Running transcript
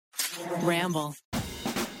Ramble.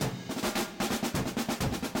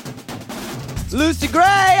 Lucy Gray,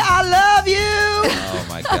 I love you. Oh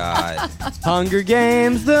my God. Hunger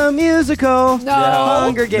Games, the musical. No.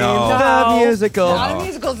 Hunger Games, the musical. Not a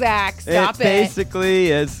musical, Zach. Stop it. Basically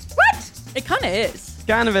is. What? It kind of is.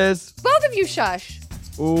 Kind of is. Both of you shush.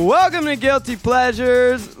 Welcome to Guilty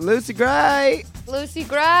Pleasures, Lucy Gray. Lucy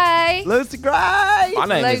Gray. Lucy Gray. My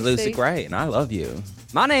name is Lucy. Lucy Gray, and I love you.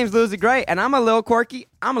 My name's Lucy Gray, and I'm a little quirky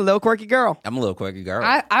girl. I'm a little quirky girl.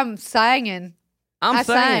 I'm singing. I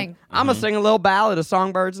sang. I'm gonna sing a little ballad of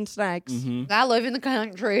songbirds and snakes. I live in the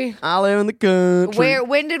country. I live in the country.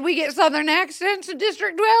 When did we get Southern accents in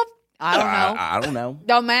District 12? I don't know. I don't know.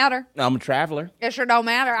 Don't matter. I'm a traveler. It sure don't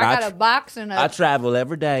matter. I got a box and I a travel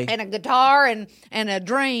every day. and a guitar and a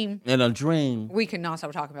dream. And a dream. We cannot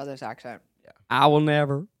stop talking about this accent. I will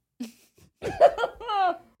never.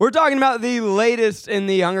 We're talking about the latest in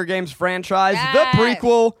the Hunger Games franchise, Yes. the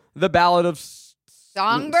prequel, The Ballad of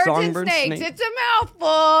Songbirds and Songbirds, snakes. snake. It's a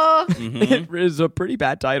mouthful. It is a pretty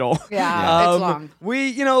bad title. Yeah, it's long.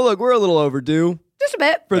 Look, we're a little overdue Just a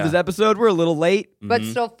bit, for this episode. We're a little late. but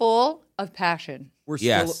still full of passion. We're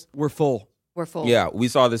Yes. we're full. We're full. Yeah, we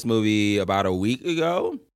saw this movie about a week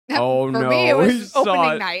ago. Oh, For no. me, it We was saw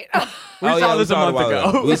opening it. night. We saw this a month while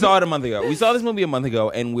ago. We saw it a month ago. We saw this movie a month ago,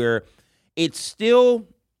 and it still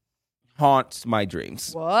haunts my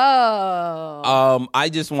dreams. Whoa. I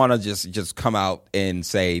just want to just come out and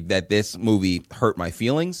say that this movie hurt my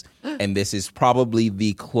feelings, and this is probably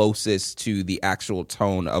the closest to the actual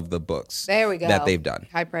tone of the books There we go. that they've done.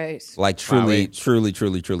 High praise. Like truly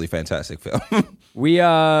fantastic film.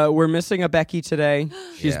 We're missing a Becky today.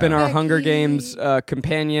 She's Yeah. been our Becky. Hunger Games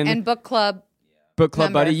companion, And book club. book club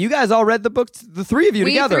member. buddy. You guys all read the books, the three of you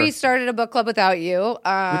We together, three started a book club without you.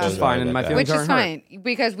 which is Oh, fine, yeah, and my yeah. feelings Which aren't is hurt. fine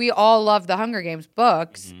because we all love the Hunger Games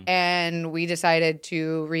books, and we decided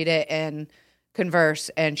to read it and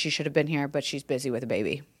converse. And she should have been here, but she's busy with a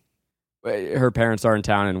baby. Her parents are in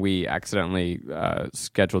town, and we accidentally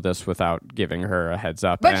scheduled this without giving her a heads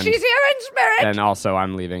up. But and, she's here in spirit. and also,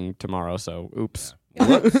 I'm leaving tomorrow, so oops.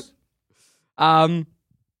 Whoops. The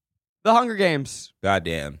Hunger Games.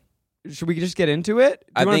 Goddamn. Should we just get into it?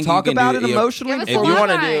 Do I you want think to talk you can about do- it yeah. emotionally? Give us If the you log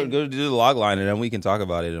want to line. go do the log line, and then we can talk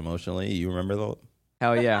about it emotionally. You remember the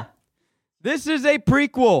Hell yeah. This is a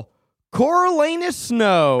prequel. Coriolanus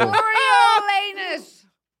Snow. Coriolanus.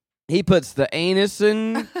 He puts the anus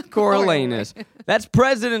in Coriolanus. That's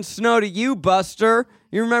President Snow to you, Buster.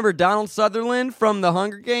 You remember Donald Sutherland from the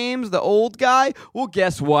Hunger Games, the old guy? Well,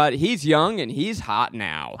 guess what? He's young and he's hot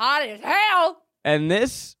now. Hot as hell. And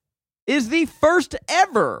this is the first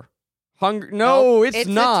ever Hunger. Nope, It's it's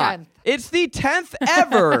the not. 10th. It's the 10th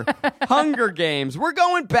ever Hunger Games. We're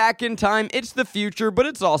going back in time. It's the future, but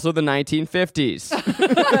it's also the 1950s.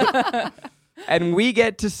 And we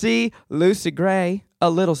get to see Lucy Gray, a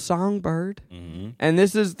little songbird. And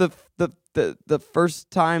this is the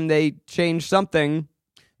first time they changed something.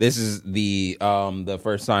 This is the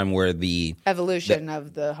first time where the Evolution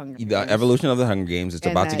of the Hunger Games. evolution of the Hunger Games is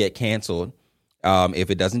And about to that- get canceled if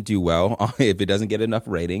it doesn't do well, if it doesn't get enough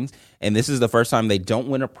ratings. And this is the first time they don't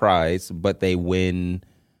win a prize, but they win.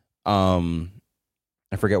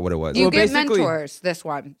 I forget what it was. You Well, get basically- mentors this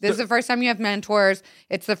one. This is the first time you have mentors.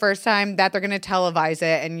 It's the first time that they're going to televise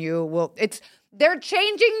it, and you will. They're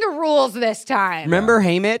changing the rules this time. Remember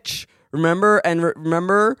Haymitch? Remember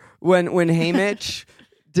when Haymitch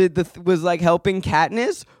was like helping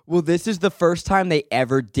Katniss? Well, this is the first time they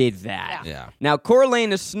ever did that. Yeah. Now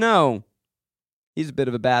Coriolanus Snow, he's a bit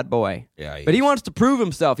of a bad boy. Yeah, But he wants to prove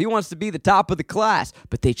himself. He wants to be the top of the class.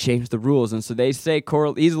 But they changed the rules, and so they say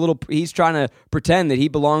he's trying to pretend that he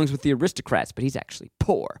belongs with the aristocrats, but he's actually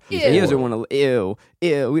poor. Ew. He doesn't want to.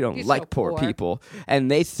 We don't He's like so poor poor. people.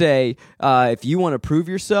 And they say, if you want to prove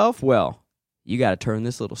yourself, well, you got to turn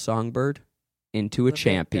this little songbird into a The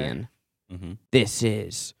champion. Mhm. This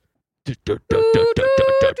is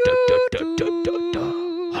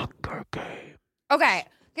Hunger Game. Okay,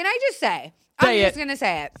 can I just say? Say I'm it. just going to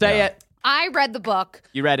say it. Say it. I read the book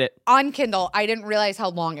You read it. on Kindle. I didn't realize how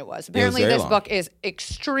long it was. Apparently, very this long. book is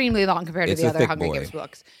extremely long compared It's to the a other thick Hunger boy. Games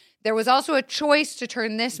books. There was also a choice to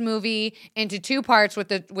turn this movie into two parts,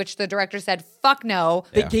 which the director said, "Fuck no."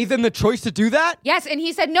 They gave them the choice to do that? Yes, and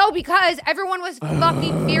he said no because everyone was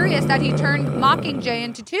fucking furious that he turned Mockingjay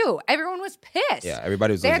into two. Everyone was pissed. Yeah,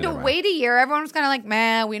 everybody was They had losing to their wait a year. Everyone was kind of like,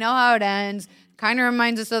 man, we know how it ends. Kind of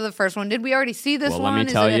reminds us of the first one. Did we already see this Well, one? let me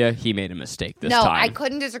Is tell it- you, he made a mistake this No, time. I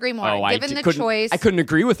couldn't disagree more. Oh, Given the couldn't- choice. I couldn't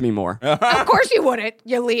agree with me more. Of course you wouldn't,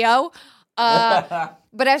 you Leo.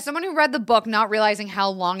 But as someone who read the book, not realizing how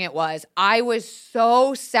long it was, I was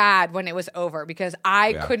so sad when it was over because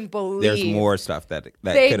I couldn't believe there's more stuff that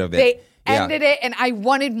could have been. They ended it, and I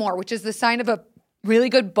wanted more, which is the sign of a really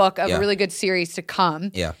good book, of a really good series to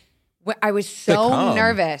come. Yeah. I was so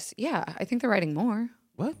nervous. Yeah, I think they're writing more.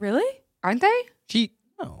 What? Really? Aren't they?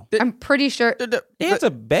 No. I'm pretty sure. They have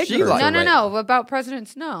to beg her. No. About President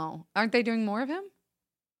Snow. Aren't they doing more of him?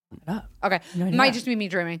 Okay. Might just be me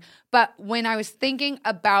dreaming. But when I was thinking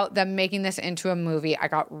about them making this into a movie, I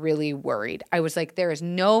got really worried. I was like, there is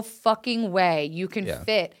no fucking way you can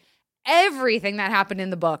fit everything that happened in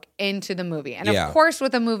the book into the movie. And of course,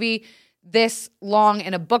 with a movie this long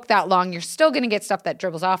and a book that long, you're still going to get stuff that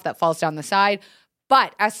dribbles off, that falls down the side.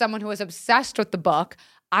 But as someone who was obsessed with the book,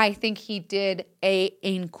 I think he did a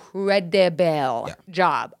incredible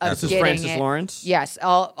job of This is getting Francis Lawrence? Yes,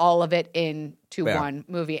 all of it into one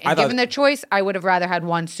movie. And given the choice, I would have rather had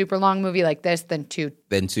one super long movie like this than two.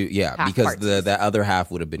 Because the other half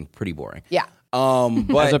would have been pretty boring. Yeah.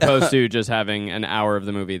 But as opposed to just having an hour of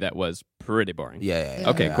the movie that was pretty boring. Yeah.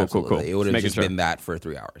 Okay, cool. It would have just been that for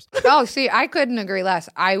 3 hours. Oh, see, I couldn't agree less.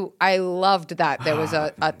 I loved that there was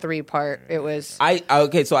a 3-part. It was I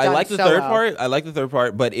like the third well. part. I like the third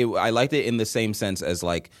part, but I liked it in the same sense as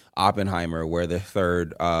like Oppenheimer, where the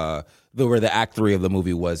third where the act 3 of the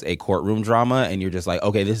movie was a courtroom drama, and you're just like,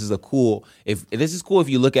 okay, this is cool if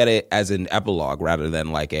you look at it as an epilogue rather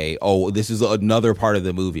than like this is another part of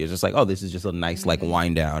the movie. It's just like, oh, this is just a nice like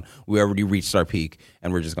wind down. We already reached our peak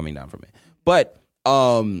and we're just coming down from it. But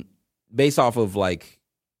based off of like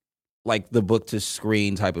the book to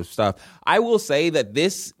screen type of stuff, I will say that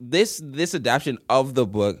this adaptation of the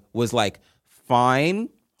book was like fine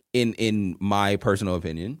in my personal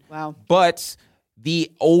opinion. Wow. But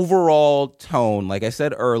the overall tone, like I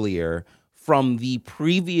said earlier, from the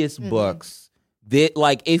previous books, that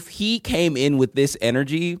like if he came in with this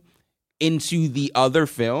energy into the other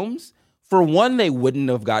films, for one, they wouldn't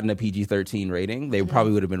have gotten a PG-13 rating. They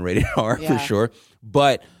probably would have been rated R for sure.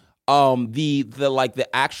 But the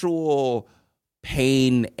actual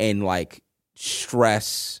pain and like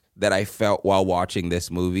stress that I felt while watching this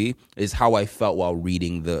movie is how I felt while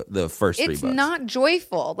reading the first 3 books. It's not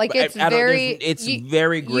joyful. Like it's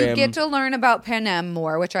very grim. You get to learn about Panem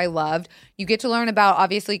more, which I loved. You get to learn about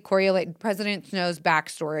obviously President Snow's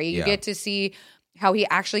backstory. You get to see how he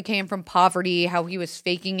actually came from poverty, how he was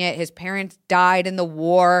faking it. His parents died in the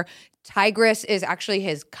war. Tigress is actually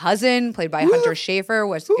his cousin, played by Hunter Schafer.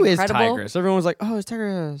 Who incredible. is Tigress? Everyone was like, "Oh, it's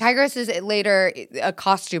Tigress." Tigress is later a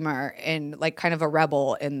costumer and like kind of a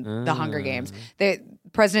rebel in the Hunger Games.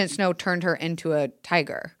 President Snow turned her into a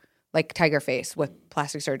tiger, like tiger face with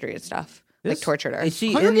plastic surgery and stuff. Like tortured her. Is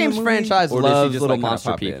she Hunger in the Games movie? franchise Or does she loves just, little like, kinda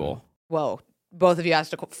monster pop in? people. Whoa. Both of you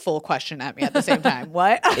asked a full question at me at the same time.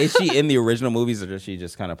 What? Is she in the original movies, or does she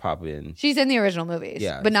just kind of pop in? She's in the original movies,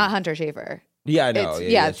 but not Hunter Schafer. Yeah, I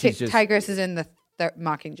know. She's Tigress is in the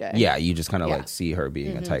Mockingjay. Yeah, you just kind of like see her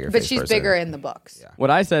being a tiger. But she's bigger in the books. Yeah.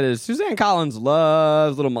 What I said is Suzanne Collins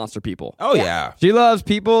loves little monster people. Oh yeah. She loves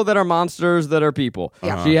people that are monsters that are people.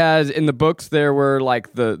 Yeah. She has in the books there were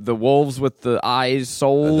like the wolves with the eyes,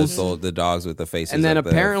 souls. The dogs with the faces. And then of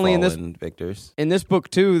apparently the in victors. In this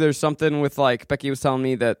book too, there's something with like Becky was telling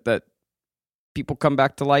me that people come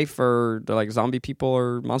back to life, or they're like zombie people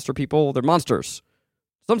or monster people. They're monsters.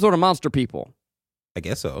 Some sort of monster people. I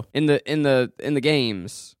guess so. In the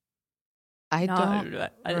games. I don't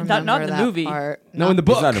not in the movie. No, in the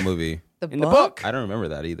book. It's not a movie. In the book. I don't remember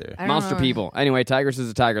that either. Monster people. Anyway, Tigress is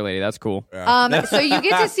a tiger lady. That's cool. So you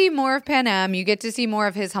get to see more of Panem. You get to see more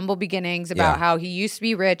of his humble beginnings about how he used to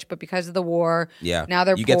be rich, but because of the war, now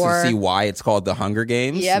they're you poor. get to see why it's called the Hunger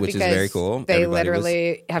Games, which is very cool. They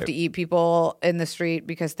literally have to eat people in the street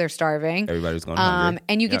because they're starving. Everybody's going hungry.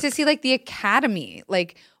 And you get to see like the academy,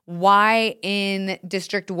 like why in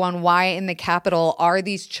District 1, why in the capital are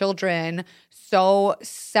these children so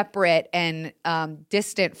separate and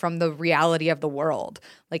distant from the reality of the world?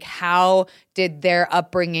 Like, how did their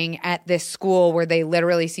upbringing at this school, where they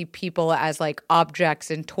literally see people as like objects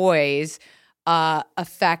and toys,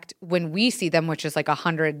 affect when we see them, which is like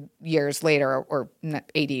 100 years later or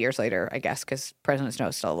 80 years later, I guess, because President Snow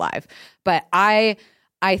is still alive. But I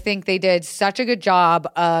think they did such a good job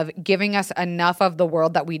of giving us enough of the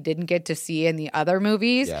world that we didn't get to see in the other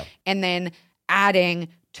movies, and then adding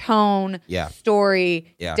tone,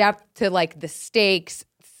 story, depth to like the stakes.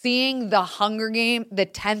 Seeing the Hunger Game, the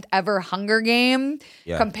 10th ever Hunger Game,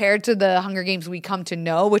 compared to the Hunger Games we come to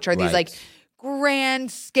know, which are these like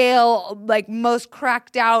grand scale, like most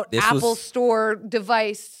cracked out This Apple was- Store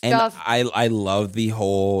device And stuff. I love the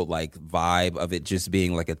whole like vibe of it just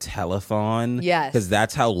being like a telethon. Yes. Because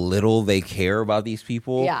that's how little they care about these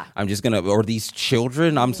people. Yeah. I'm just gonna, or these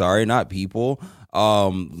children. I'm sorry, not people.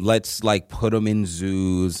 Let's like put them in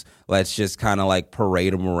zoos. Let's just kind of like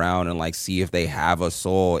parade them around and like see if they have a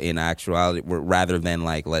soul in actuality, rather than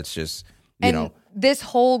like let's just you know. This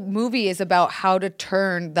whole movie is about how to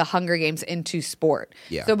turn the Hunger Games into sport.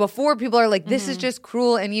 Yeah. So before people are like, this is just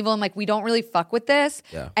cruel and evil, and like, we don't really fuck with this.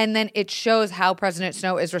 Yeah. And then it shows how President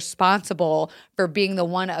Snow is responsible for being the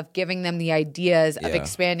one of giving them the ideas of Yeah.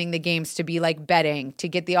 expanding the games to be like betting, to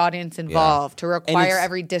get the audience involved, to require it's-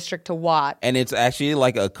 every district to watch. And it's actually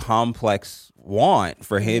like a complex want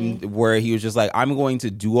for him where he was just like, I'm going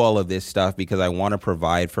to do all of this stuff because I want to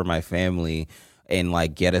provide for my family and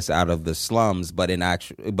like get us out of the slums. But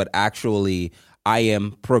actually I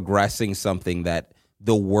am progressing something that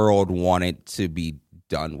the world wanted to be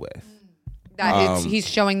done with. That he's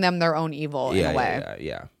showing them their own evil in a way.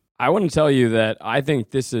 Yeah. I want to tell you that I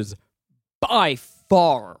think this is by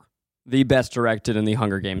far the best directed in the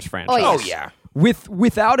Hunger Games franchise. Oh, Oh yeah.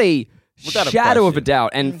 Without a Without a shadow of a question.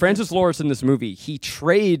 doubt. And Francis Lawrence in this movie, he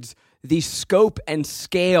trades the scope and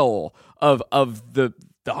scale of the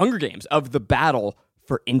Hunger Games, of the battle,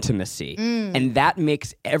 for intimacy. And that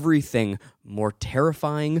makes everything more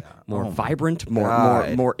terrifying, more vibrant,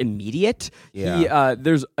 more immediate. Yeah.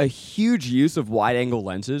 There's a huge use of wide-angle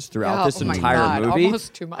lenses throughout this oh my entire God, movie.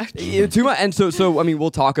 almost too much. Yeah, too much. And so I mean,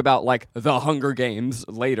 we'll talk about like the Hunger Games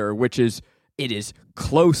later, which is it is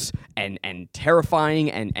close and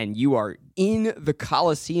terrifying, and you are in the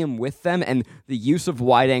Colosseum with them, and the use of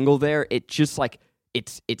wide angle there, it just like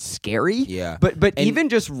it's scary. Yeah. But And- even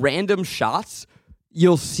just random shots.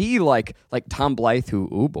 You'll see like Tom Blythe,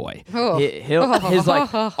 who boy, Oh. his like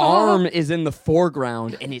arm is in the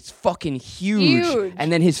foreground and it's fucking Huge. and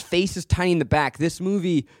then his face is tiny in the back. This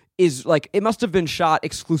movie is like, it must have been shot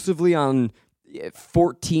exclusively on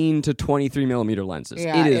 14 to 23 millimeter lenses.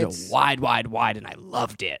 Yeah, it it's- is wide, and I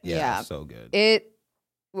loved it. Yeah. So good.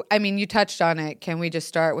 I mean, you touched on it. Can we just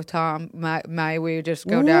start with Tom? We just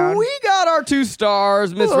go down. We got our 2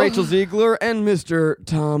 stars, Miss Rachel Ziegler and Mr.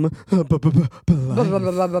 Tom Blythe.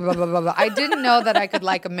 I didn't know that I could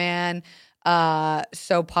like a man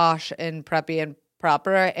so posh and preppy and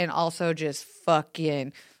proper, and also just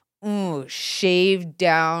fucking shaved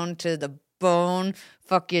down to the bone,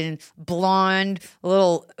 fucking blonde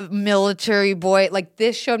little military boy. Like,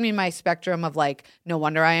 this showed me my spectrum of like, no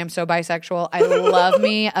wonder I am so bisexual. I love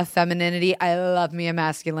me a femininity. I love me a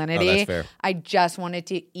masculinity. Oh, that's fair. I just wanted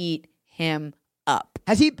to eat him up.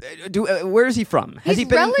 Has he? Where is he from? Has He's he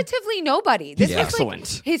been? relatively nobody. This Yeah. was Excellent.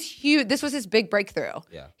 like his huge. This was his big breakthrough.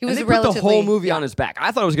 Yeah. He And was they relatively put the whole movie on his back.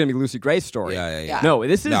 I thought it was going to be Lucy Gray's story. Yeah. No,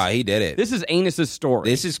 this is No, he did it. This is Anus's story.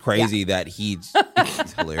 This is crazy that he's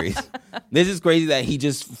hilarious. This is crazy that he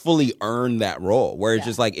just fully earned that role. Where it's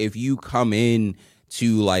just like, if you come in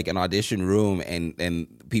to like an audition room and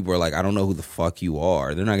people are like, I don't know who the fuck you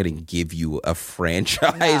are, they're not going to give you a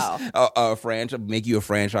franchise, a franchise, make you a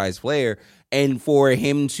franchise player. And for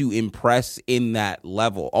him to impress in that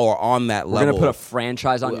level or on that We're level, going to put a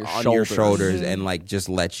franchise on your shoulders. and like just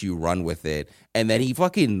let you run with it. And then he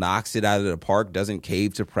fucking knocks it out of the park, doesn't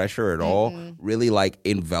cave to pressure at all, really like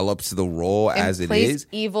envelops the role and as it plays is.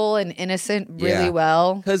 evil and innocent really Yeah.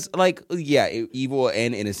 well. Because like evil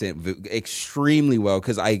and innocent extremely well.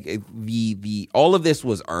 Because the all of this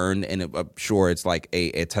was earned, and I'm sure it's like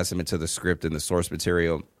a testament to the script and the source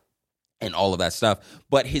material and all of that stuff.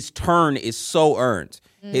 But his turn is so earned.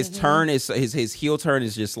 His turn is his heel turn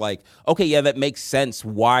is just like, okay, yeah, that makes sense.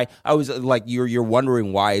 Why I was like, you're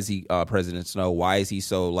wondering why is he President Snow? Why is he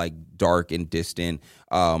so like dark and distant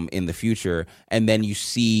in the future? And then you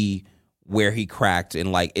see where he cracked,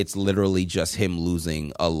 and like it's literally just him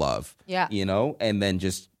losing a love. Yeah. you know, and then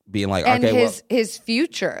just being like, And okay, his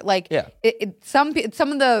future, like Yeah. some of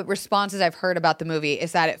the responses I've heard about the movie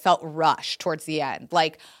is that it felt rushed towards the end.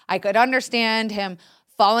 Like, I could understand him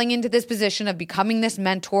falling into this position of becoming this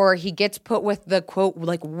mentor. He gets put with the quote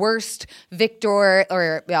like worst victor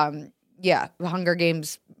or Hunger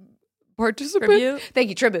Games participant. Tribute. Thank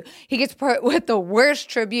you, tribute. He gets put with the worst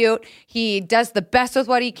tribute. He does the best with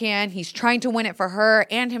what he can. He's trying to win it for her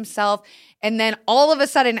and himself. And then all of a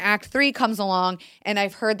sudden, Act 3 comes along, and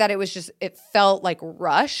I've heard that it felt like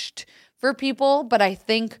rushed for people. But I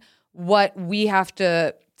think what we have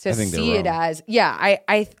to I think see they're it wrong. as,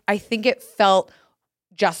 I think it felt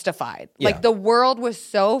justified. Yeah. Like, the world was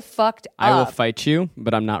so fucked up. I will fight you,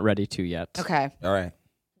 but I'm not ready to yet. Okay. all right,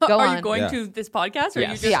 Go Are on. you going Yeah. to this podcast, or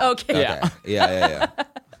Yes. you just Yeah. okay? Yeah. yeah.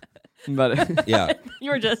 But Yeah.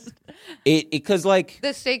 You were just Because like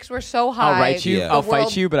The stakes were so high. I'll write you. Yeah. I'll The world-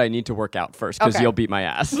 fight you, but I need to work out first because Okay. you'll beat my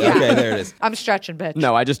ass. okay, there it is. I'm stretching, bitch.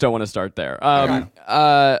 No, I just don't want to start there.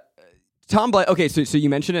 Tom Blythe. Okay, so you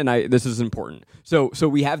mentioned it, and this is important. So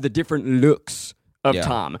we have the different looks of Yeah.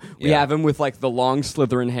 Tom. We Yeah. have him with like the long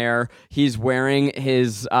Slytherin hair. He's wearing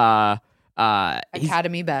his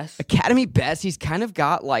Academy best. Academy best. He's kind of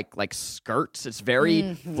got like skirts. It's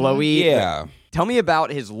very flowy. Yeah. Tell me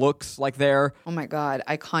about his looks like there. Oh my God,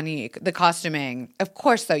 iconic. The costuming. Of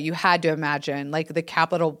course, though, you had to imagine like the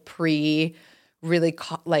Capitol really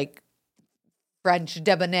like French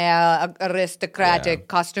debonair, aristocratic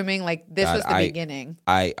costuming. Like this God, was the beginning.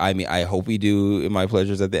 I mean, I hope we do in my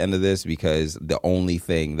pleasures at the end of this, because the only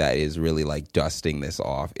thing that is really like dusting this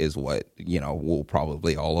off is what, will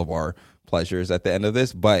probably all of our pleasures at the end of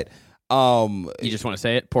this. But You just want to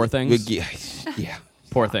say it? Poor things. yeah.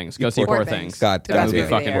 Poor things. Go see Poor Poor Things. Things. God, That movie damn it.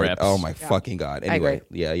 fucking rips. Oh my fucking God. Anyway,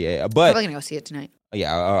 agree. yeah. But Probably gonna go see it tonight.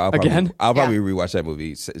 yeah, I'll Again? probably rewatch that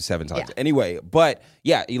movie 7 times. Yeah. Anyway, but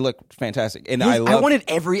yeah, he looked fantastic, and I I wanted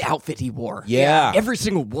every outfit he wore. Yeah. Every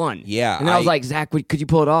single one. Yeah, And then I was I- like, Zach, could you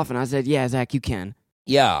pull it off? And I said, yeah, Zach, you can.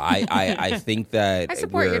 Yeah, I think that I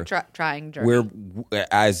support your trying journey. we're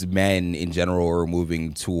as men in general are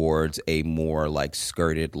moving towards a more like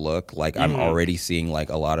skirted look. Like I'm already seeing like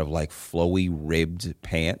a lot of like flowy ribbed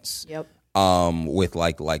pants. Yep. With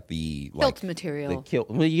like the Kilt material.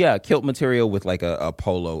 The kilt material with like a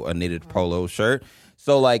polo, a knitted polo shirt.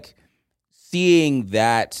 So like seeing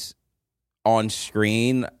that on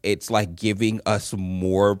screen, it's like giving us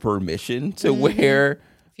more permission to wear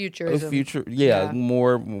Futurism.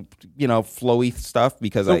 more flowy stuff,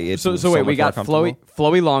 because it's So so wait, much we got more comfortable.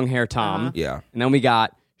 flowy long hair Tom. Yeah. And then we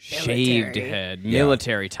got shaved Military. head,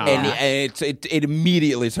 military Tom. And it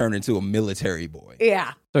immediately turned into a military boy.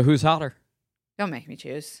 Yeah. So who's hotter? Don't make me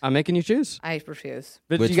choose. I'm making you choose. I refuse.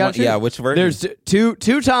 But Which you gotta one? choose. Yeah, which version? There's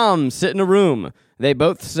two Toms sit in a room. They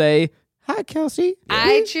both say, "Hi, Kelsey."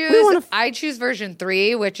 I wanna choose version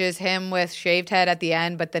 3, which is him with shaved head at the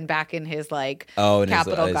end, but then back in his like in his-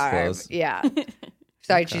 Capitol his garb. clothes. Yeah.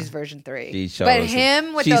 So I choose version 3. She chose- But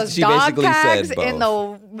him with those she dog basically tags said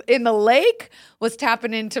in the lake was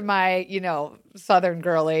tapping into my, Southern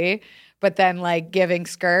girly. But then like giving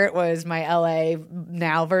skirt was my LA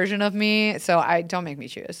now version of me. So I don't make me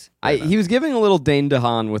choose. He was giving a little Dane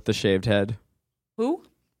DeHaan with the shaved head, Who?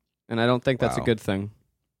 and I don't think that's a Wow. good thing.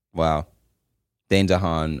 Wow. Dane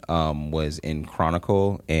DeHaan was in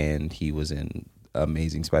Chronicle, and he was in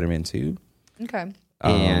Amazing Spider-Man 2. Okay.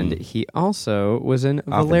 And he also was in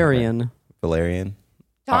Valerian. Valerian.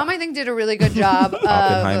 Tom, I think, did a really good job.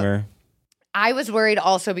 Oppenheimer. I was worried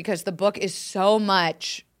also because the book is so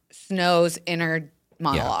much Snow's inner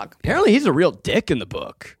monologue. Apparently, he's a real dick in the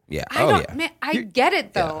book. Yeah. I don't, man, I get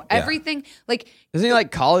it though. Yeah. Everything, like, Doesn't he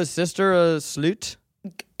like call his sister a sleut?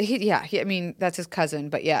 I mean, that's his cousin,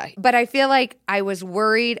 but yeah. But I feel like I was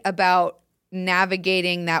worried about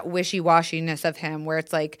navigating that wishy-washiness of him, where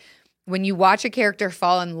it's like when you watch a character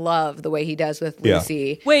fall in love the way he does with Yeah.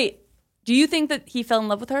 Lucy. Wait, do you think that he fell in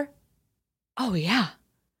love with her? Oh yeah.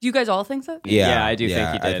 Do you guys all think so? Yeah, I do think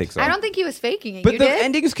he I did. think so. I don't think he was faking it. But You the did?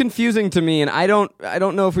 ending's confusing to me, and I don't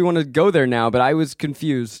know if we want to go there now. But I was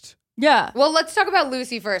confused. Yeah. Well, let's talk about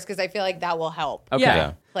Lucy first because I feel like that will help. Okay,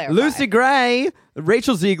 Yeah. Clarify. Lucy Gray,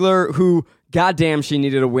 Rachel Ziegler, who goddamn she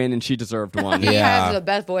needed a win and she deserved one. He Yeah. has the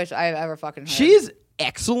best voice I've ever fucking heard. She's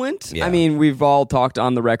excellent. Yeah. I mean, we've all talked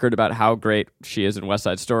on the record about how great she is in West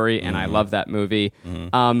Side Story, and I love that movie.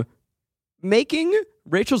 Making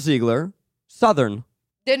Rachel Ziegler Southern.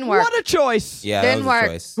 Didn't work. What a choice! Yeah, Didn't that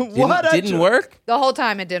work. was a choice. What a didn't work? The whole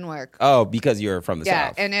time it didn't work. Oh, because you're from the Yeah,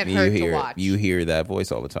 South. and it you hurt to hear watch. You hear that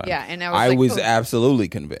voice all the time. Yeah, and I was like, oh. absolutely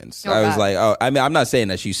convinced. Oh, I was God. like, oh, I mean, I'm not saying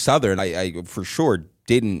that she's Southern. I for sure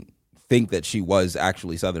didn't think that she was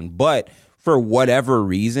actually Southern, but for whatever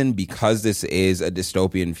reason, because this is a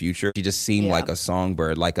dystopian future, she just seemed Yeah. like a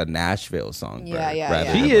songbird, like a Nashville songbird. Yeah, yeah, rather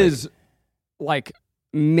yeah. than She like- is like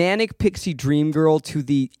manic pixie dream girl to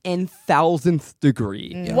the n,000th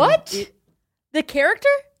degree. Yeah. What? The character?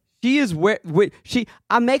 She is where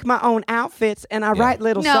I make my own outfits and I write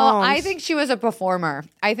little No, songs. I think she was a performer.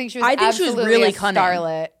 I think she was. I think she was absolutely really a cunning.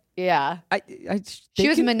 starlet. Yeah, she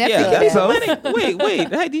was Yeah, manipulative. wait.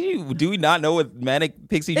 Hey, do we not know what manic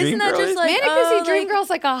pixie dream Isn't that girl just is? like Manic Pixie Dream Girl's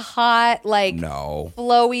like a hot, like No.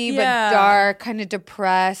 flowy Yeah. but dark, kind of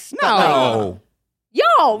depressed. but, No. like, No.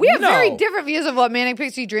 Yo, we have No. very different views of what Manic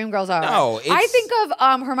Pixie Dream Girls are. No, I it's- think of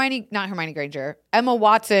not Hermione Granger, Emma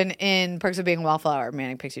Watson in Perks of Being a Wallflower,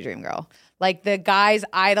 Manic Pixie Dream Girl. Like the guys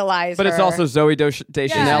idolize But her. it's also Zoe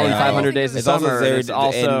Deschanel in Yeah. 500 Days of It's also Summer.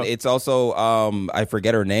 Zara, and it's also I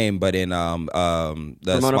forget her name, but in the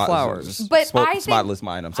Ramona Flowers. But I think- Spotless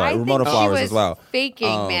Mind. I'm sorry, I Ramona think Flowers she was as well.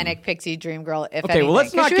 faking Manic Pixie Dream Girl. If okay. Well,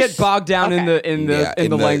 let's anything, 'cause not she get was- bogged down in okay.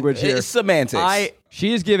 the language here. It's semantics.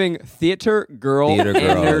 She is giving theater girl Theater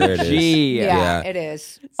girl, there it is. energy. Yeah, Yeah. it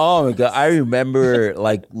is. Oh my god, I remember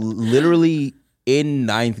like literally in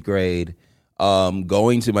 9th grade,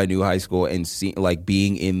 going to my new high school and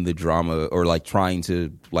being in the drama or like trying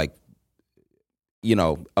to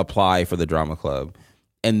apply for the drama club.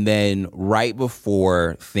 And then right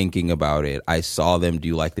before thinking about it, I saw them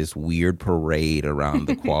do like this weird parade around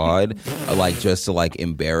the quad, just to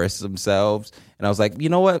embarrass themselves. And I was like, you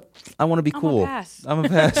know what? I want to be cool. pass. I'm a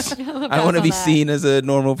pass. I want to on be that. seen as a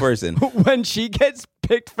normal person. When she gets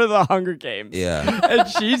picked for the Hunger Games, Yeah. and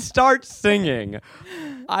she starts singing,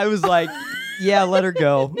 I was like, yeah, let her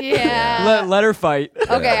go. Yeah. Let her fight.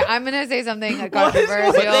 Okay, I'm gonna say something What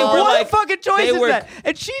controversial. what fucking choice they is were- that?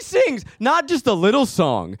 And she sings not just a little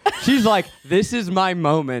song. She's like, "This is my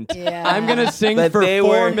moment. Yeah. I'm gonna sing But for they 4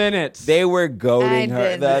 were- minutes." They were goading I her.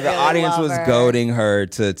 didn't The really audience love was her. goading her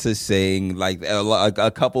to sing. Like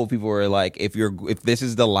a couple of people were like, "If this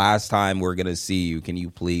is the last time we're gonna see you, can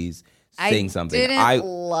you please sing something?" I didn't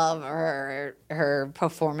love her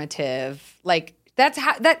performative. Like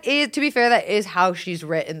that is, to be fair, that is how she's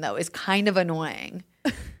written though. Is kind of annoying.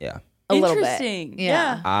 Yeah. A little bit. Interesting.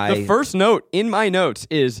 Yeah. The first note in my notes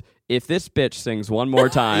is, "If this bitch sings one more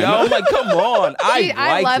time." Oh my, come on!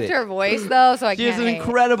 I loved her voice though, so I She can't has an hate.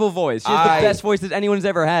 incredible voice. She has I- the best voice that anyone's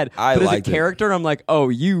ever had. I but as a liked it. character, I'm like, oh,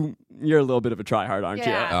 you're a little bit of a tryhard, aren't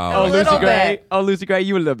Yeah, you? a Lucy little Gray. bit. Oh, Lucy Gray,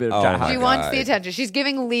 you a little bit of a Oh, tryhard. my She God. wants the attention. She's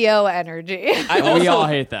giving Leo energy. We all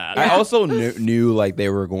hate that. I also knew like they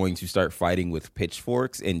were going to start fighting with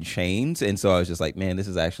pitchforks and chains, and so I was just like, man, this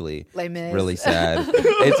is actually Les Mis. really sad.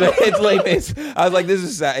 it's like this. I was like, this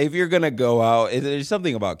is sad. If you're gonna go out, there's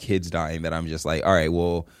something about kids dying that I'm just like, all right,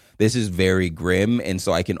 well, this is very grim, and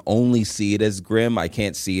so I can only see it as grim. I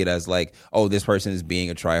can't see it as like, oh, this person is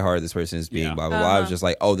being a tryhard, this person is being blah blah blah. I was just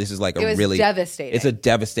like, oh, this is like It a was really devastating. It's a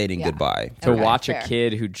devastating Yeah. goodbye. To Okay, watch fair. a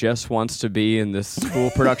kid who just wants to be in this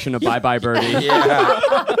school production of Bye Bye Birdie.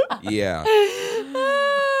 Yeah, yeah.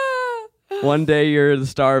 One day you're the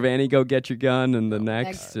star of Annie, Go Get Your Gun, and the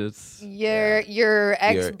next it's Your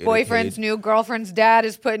ex-boyfriend's new girlfriend's dad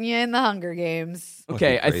is putting you in the Hunger Games.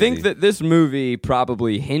 okay. I Crazy. think that this movie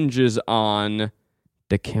probably hinges on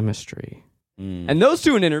the chemistry, and those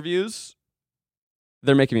two in interviews,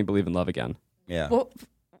 they're making me believe in love again. Yeah. Well,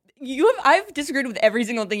 I've disagreed with every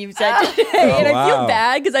single thing you've said today, and I feel wow.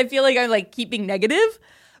 bad because I feel like I'm like keeping negative.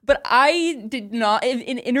 But I did not in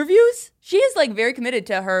interviews. She is like very committed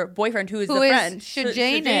to her boyfriend, who is Who the is friend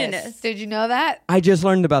Sejanus? Did you know that? I just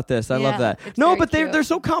learned about this. I love Yeah, that. it's No, very but cute. they're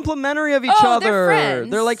so complimentary of each Oh, other. they're friends.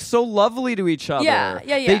 They're like so lovely to each other. Yeah.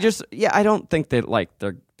 They just I don't think that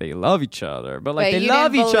they love each other, but like But they you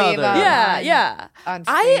love didn't each believe other. them. Yeah, on- yeah. on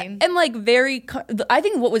I screen. am like I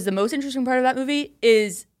think what was the most interesting part of that movie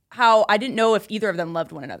is how I didn't know if either of them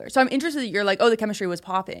loved one another. So I'm interested that you're like, oh, the chemistry was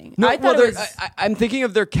popping. No, I thought it was. I'm thinking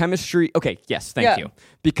of their chemistry. Okay, yes, thank Yeah. you.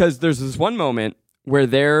 Because there's this one moment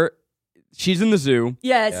where she's in the zoo.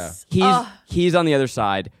 Yes. He's on the other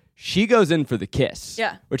side. She goes in for the kiss.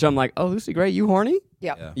 Yeah. Which I'm like, oh, Lucy Gray, you horny?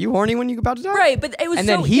 Yeah. You horny when you're about to die? Right, but it was And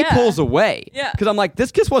so, then he yeah. pulls away. Yeah. Because I'm like,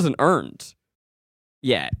 this kiss wasn't earned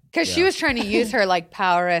yet. Because she was trying to use her like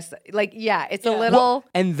poweress. Like, yeah, it's a Yeah. little.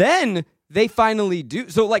 And then they finally do.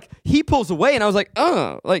 So like he pulls away, and I was like,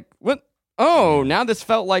 like what? Oh, now this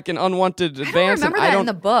felt like an unwanted I don't advance. remember and I that don't in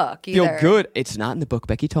the book feel either. good. It's not in the book.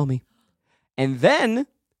 Becky told me. And then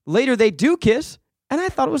later they do kiss, and I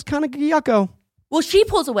thought it was kind of yucko. Well, she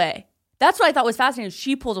pulls away. That's what I thought was fascinating.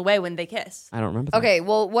 She pulls away when they kiss. I don't remember. That. Okay,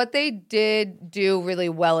 well, what they did do really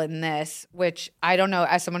well in this, which I don't know,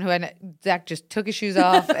 as someone who had Zach just took his shoes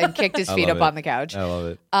off and kicked his feet love up it. on the couch. I love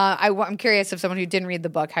it. I'm curious if someone who didn't read the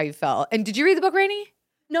book, how you felt. And did you read the book, Rainey?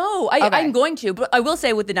 No, Okay. I'm going to, but I will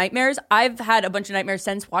say with the nightmares, I've had a bunch of nightmares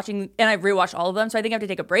since watching, and I've rewatched all of them. So I think I have to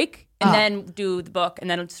take a break and then do the book, and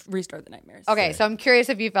then restart the nightmares. Okay, so I'm curious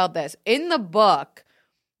if you felt this. In the book,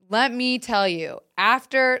 let me tell you,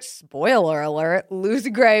 after, spoiler alert, Lucy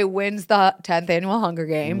Gray wins the 10th annual Hunger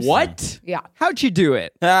Games. What? Yeah. How'd she do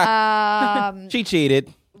it? She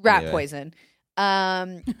cheated. Rat Yeah. poison.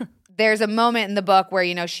 There's a moment in the book where,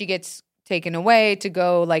 you know, she gets taken away to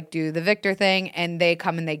go like do the Victor thing, and they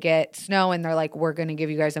come and they get Snow, and they're like, we're going to give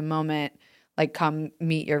you guys a moment. like, come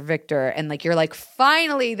meet your victor. And like, you're like,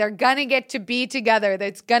 finally, they're gonna get to be together.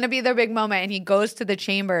 That's gonna be their big moment. And he goes to the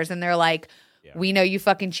chambers and they're like, we know you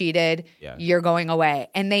fucking cheated. Yeah. You're going away.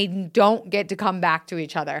 And they don't get to come back to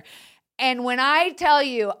each other. And when I tell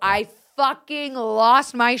you, I fucking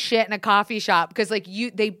lost my shit in a coffee shop because like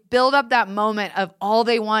they build up that moment of all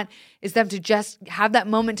they want is them to just have that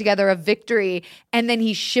moment together of victory, and then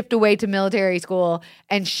he's shipped away to military school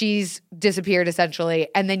and she's disappeared essentially,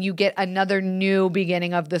 and then you get another new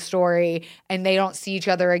beginning of the story and they don't see each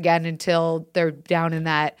other again until they're down in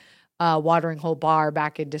that watering hole bar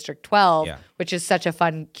back in District 12, which is such a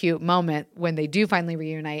fun, cute moment when they do finally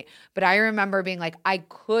reunite. But I remember being like, I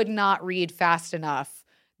could not read fast enough.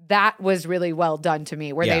 That was really well done to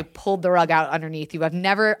me, where they pulled the rug out underneath you. I've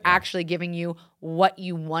never actually given you what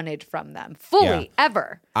you wanted from them fully,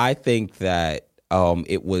 ever. I think that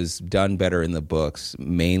it was done better in the books,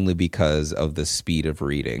 mainly because of the speed of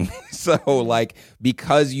reading. So, like,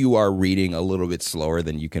 because you are reading a little bit slower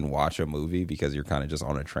than you can watch a movie because you're kind of just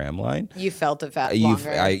on a tram line. You felt it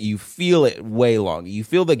longer. You feel it way longer. You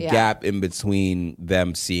feel the gap in between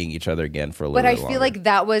them seeing each other again for a little bit longer. But I feel like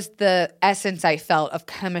that was the essence I felt of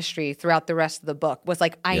chemistry throughout the rest of the book, was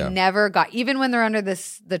like, I never got, even when they're under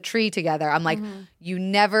the tree together, I'm like, you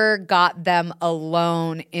never got them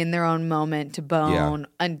alone in their own moment to bone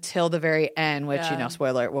until the very end, which, you know,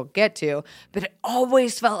 spoiler alert, we'll get to. But it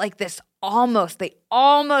always felt like this they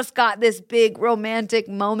almost got this big romantic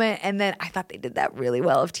moment. And then I thought they did that really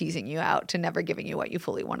well of teasing you out to never giving you what you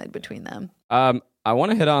fully wanted between them. I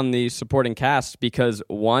want to hit on the supporting cast because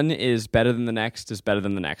one is better than the next is better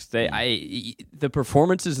than the next. The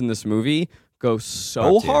performances in this movie go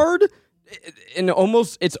so hard, and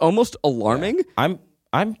it's almost alarming. Yeah.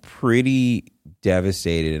 I'm pretty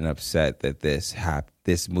devastated and upset that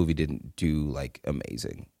this movie didn't do like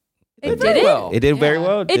amazing. It did well. It did very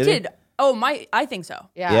well. It did. Oh I think so.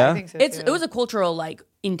 Yeah, I think so. It was a cultural like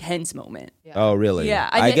intense moment. Yeah. Oh really? Yeah.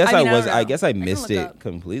 I guess I guess I missed it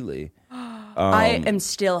completely. I am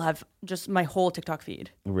still have just my whole TikTok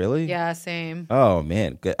feed. Really? Yeah, same. Oh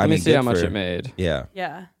man. Let me see how much it made. Yeah.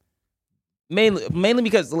 Yeah. Mainly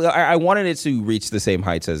because I wanted it to reach the same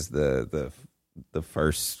heights as the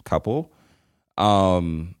first couple,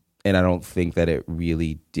 and I don't think that it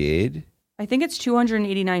really did. I think it's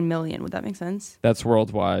 289 million. Would that make sense? That's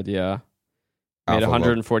worldwide. Yeah. Made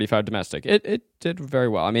 145 domestic. It did very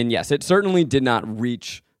well. I mean, yes, it certainly did not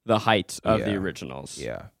reach the heights of the originals.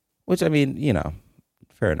 Yeah. Which, I mean, you know,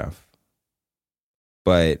 fair enough.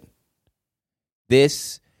 But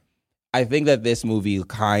I think that this movie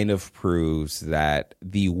kind of proves that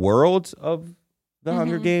the world of the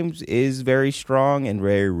Hunger Games is very strong and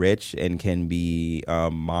very rich and can be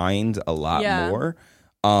mined a lot more.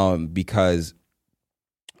 Because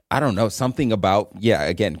I don't know, something about,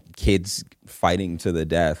 again, kids fighting to the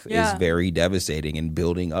death is very devastating, and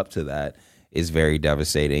building up to that is very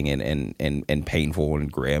devastating and painful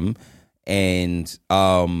and grim. And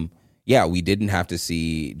we didn't have to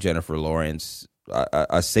see Jennifer Lawrence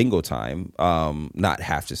a single time. Not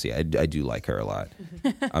have to see. I do like her a lot.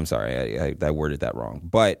 I'm sorry, I worded that wrong.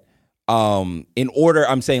 But in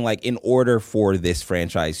order for this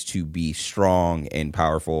franchise to be strong and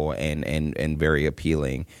powerful and very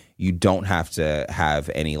appealing, you don't have to have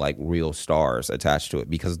any like real stars attached to it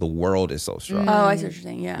because the world is so strong. Oh, I see what you're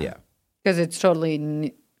saying. Yeah. Because it's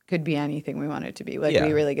totally could be anything we want it to be. Like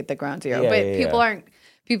we really get the ground zero. But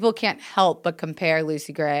people can't help but compare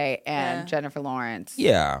Lucy Gray and Jennifer Lawrence.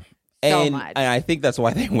 Yeah. So and much. I think that's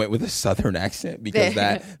why they went with a Southern accent, because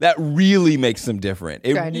that really makes them different.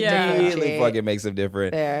 It really fucking makes them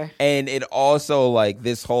different. There. And it also, like,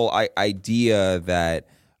 this whole idea that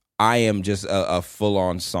I am just a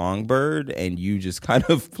full-on songbird and you just kind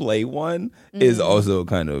of play one is also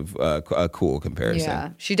kind of a cool comparison. Yeah,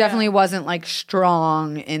 she definitely wasn't like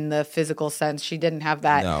strong in the physical sense. She didn't have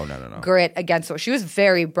that grit against her. She was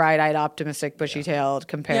very bright-eyed, optimistic, bushy-tailed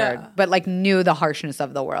but like knew the harshness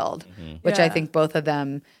of the world, which I think both of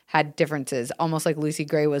them had differences. Almost like Lucy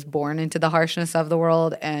Gray was born into the harshness of the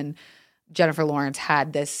world, and Jennifer Lawrence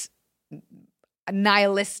had this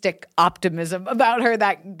nihilistic optimism about her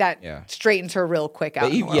that straightens her real quick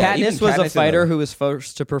out. Katniss was a fighter who was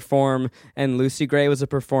forced to perform, and Lucy Gray was a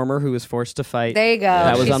performer who was forced to fight. There you go.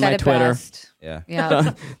 That was she on said my it Twitter. Best. Yeah.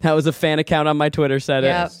 That was a fan account on my Twitter said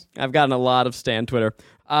Yep. it. I've gotten a lot of stan Twitter.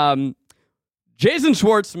 Jason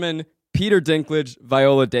Schwartzman, Peter Dinklage,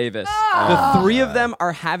 Viola Davis. The three of them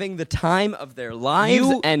are having the time of their lives,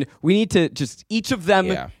 and we need to just each of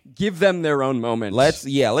them give them their own moment. Let's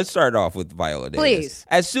start off with Viola Davis. Please.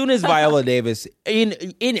 As soon as Viola Davis in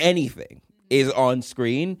anything, is on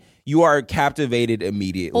screen, you are captivated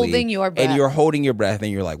immediately. Holding your breath. And you're holding your breath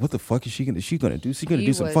and you're like, what the fuck is she gonna do? She's gonna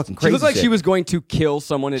do some fucking crazy She looked like shit. she was going to kill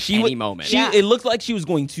someone at any moment. It looked like she was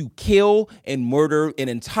going to kill and murder an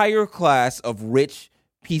entire class of rich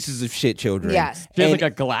pieces of shit children. Yes. She had like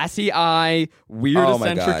a glassy eye, weird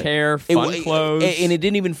eccentric hair, fun clothes. And it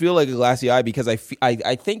didn't even feel like a glassy eye because I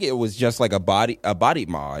think it was just like a body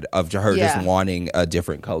mod of her just wanting a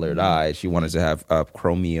different colored eye. She wanted to have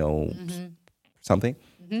chromio something.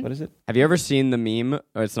 What is it? Have you ever seen the meme?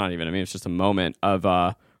 Oh, it's not even a meme. It's just a moment of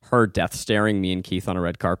her death staring me and Keith on a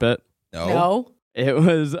red carpet. No. It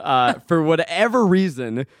was, for whatever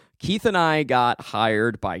reason, Keith and I got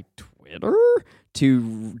hired by Twitter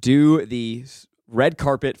to do the red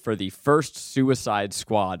carpet for the first Suicide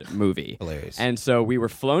Squad movie. Hilarious. And so we were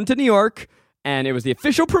flown to New York, and it was the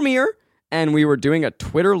official premiere, and we were doing a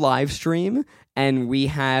Twitter live stream, and we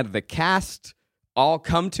had the cast all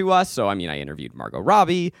come to us. So, I mean, I interviewed Margot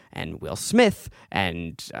Robbie and Will Smith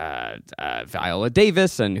and Viola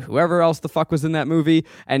Davis and whoever else the fuck was in that movie.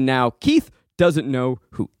 And now Keith doesn't know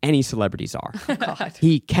who any celebrities are. Oh, God.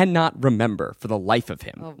 He cannot remember for the life of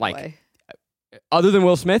him. Oh, like, boy. other than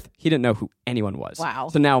Will Smith, he didn't know who anyone was. Wow.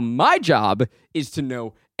 So now my job is to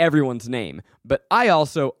know everyone's name. But I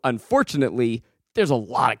also, unfortunately, there's a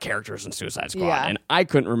lot of characters in Suicide Squad, and I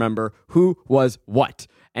couldn't remember who was what.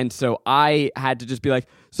 And so I had to just be like,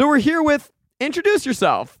 so we're here with introduce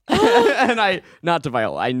yourself. And not to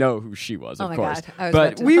Viola, I know who she was, of course. God.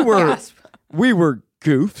 But we were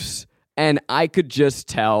goofs, and I could just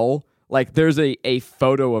tell, like, there's a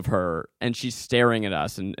photo of her, and she's staring at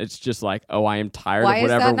us, and it's just like, oh, I am tired of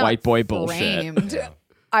whatever white boy bullshit.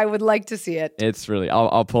 I would like to see it. It's really,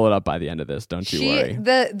 I'll pull it up by the end of this. Don't you worry.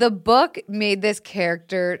 The book made this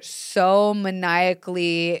character so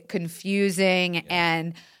maniacally confusing,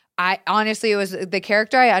 and I honestly, it was the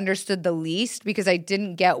character I understood the least because I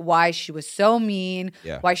didn't get why she was so mean,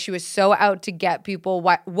 why she was so out to get people,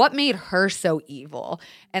 what made her so evil.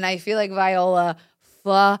 And I feel like Viola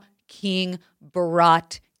fucking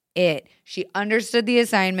brought it. She understood the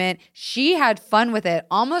assignment. She had fun with it,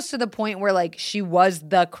 almost to the point where like she was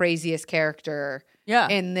the craziest character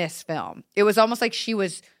in this film. It was almost like she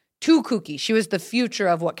was too kooky. She was the future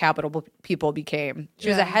of what Capital People became. She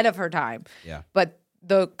was ahead of her time. Yeah. But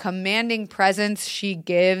the commanding presence she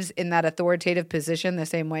gives in that authoritative position, the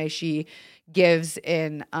same way she gives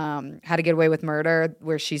in How to Get Away with Murder,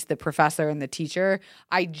 where she's the professor and the teacher,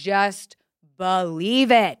 I just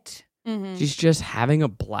believe it. Mm-hmm. She's just having a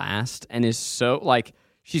blast and is so, like,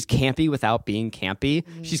 she's campy without being campy.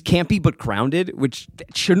 Mm-hmm. She's campy but grounded, which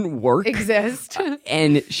shouldn't work. Exist.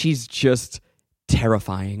 And she's just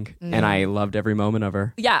terrifying. And I loved every moment of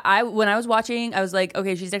her. Yeah, when I was watching, I was like,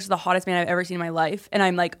 okay, she's next to the hottest man I've ever seen in my life. And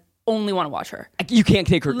I'm like, only want to watch her. You can't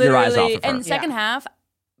take your eyes off of her. And second half,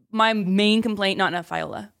 my main complaint, not enough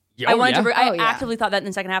Viola. I actively thought that in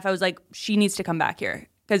the second half. I was like, she needs to come back here.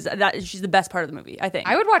 Because she's the best part of the movie, I think.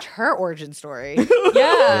 I would watch her origin story.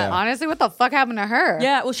 Yeah. Honestly, what the fuck happened to her?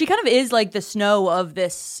 Yeah, well, she kind of is like the Snow of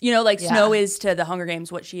this. You know, like Snow is to the Hunger Games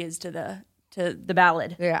what she is to the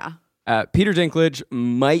Ballad. Yeah. Peter Dinklage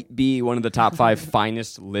might be one of the top 5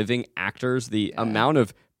 finest living actors. The amount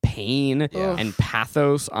of pain and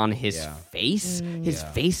pathos on his face. His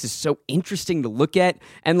face is so interesting to look at.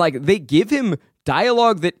 And like they give him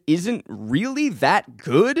dialogue that isn't really that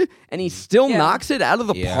good, and he still knocks it out of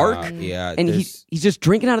the park. Yeah, and he's just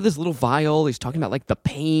drinking out of this little vial. He's talking about like the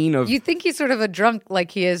pain of. You think he's sort of a drunk, like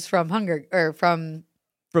he is from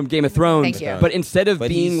from Game of Thrones. Thank you. But instead of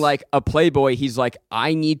being like a playboy, he's like,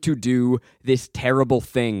 I need to do this terrible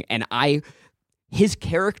thing, and his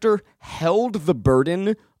character held the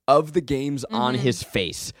burden of the games on his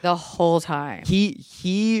face the whole time.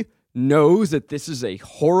 He knows that this is a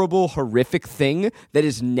horrible, horrific thing that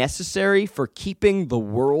is necessary for keeping the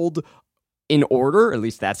world in order. At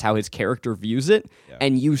least that's how his character views it. Yeah.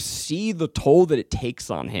 And you see the toll that it takes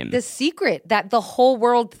on him. The secret that the whole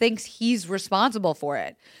world thinks he's responsible for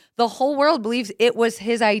it. The whole world believes it was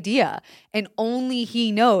his idea, and only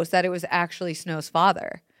he knows that it was actually Snow's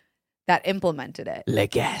father that implemented it. Le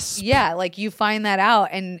gasp. Yeah, like you find that out,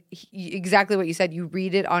 and exactly what you said, you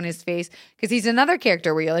read it on his face, because he's another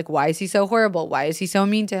character where you're like, why is he so horrible? Why is he so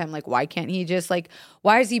mean to him? Like, why can't he just like,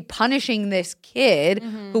 why is he punishing this kid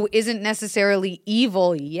who isn't necessarily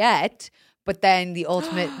evil yet, but then the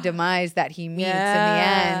ultimate demise that he meets in the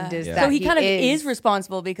end is that so he kind of is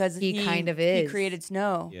responsible because he kind of is. He created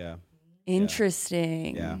Snow. Yeah.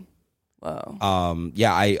 Interesting. Yeah. Whoa.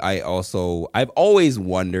 I've always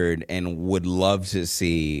wondered and would love to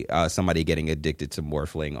see somebody getting addicted to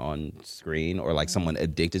morphling on screen, or like someone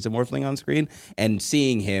addicted to morphling on screen, and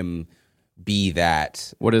seeing him be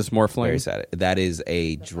that. What is Very morphling? sad. That is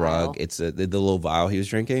a drug. vial. It's the little vial he was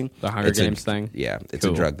drinking. The Hunger It's Games thing? Yeah, it's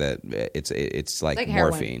Cool. a drug that it's like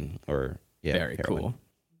heroin. morphine or Very heroin. cool.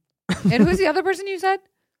 And who's the other person you said?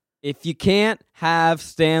 If you can't have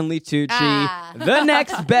Stanley Tucci, the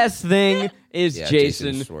next best thing is Yeah,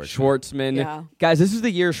 Jason Jason Schwartzman. Yeah. Guys, this is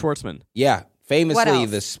the year of Schwartzman. Yeah, What famously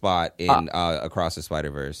else? the spot in Across the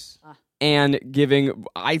Spider-Verse. And giving,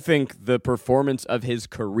 I think, the performance of his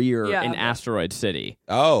career Yeah. in Asteroid City.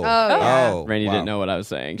 Oh, yeah. Randy wow. didn't know what I was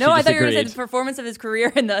saying. No, She I thought you were going to say disagreed. the performance of his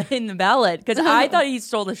career in the Ballad because I thought he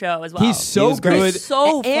stole the show as well. He's so was great. good. He's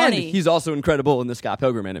so and funny. he's also incredible in the Scott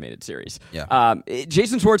Pilgrim animated series. Yeah.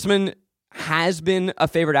 Jason Schwartzman has been a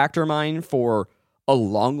favorite actor of mine for a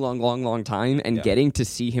long time, and getting to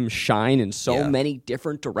see him shine in so many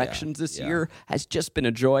different directions this year has just been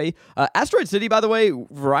a joy. Asteroid City, by the way,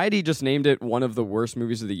 Variety just named it one of the worst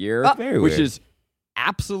movies of the year, Very which weird. is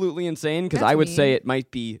absolutely insane because That's I would mean. say it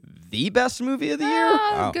might be the best movie of the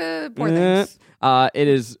year. Good. Poor Eh. things. It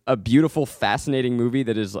is a beautiful, fascinating movie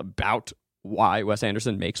that is about why Wes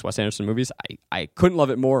Anderson makes Wes Anderson movies. I couldn't love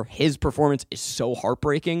it more. His performance is so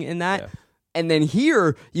heartbreaking in that. Yeah. And then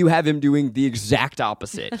here you have him doing the exact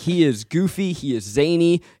opposite. He is goofy. He is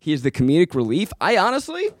zany. He is the comedic relief. I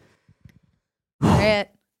honestly, I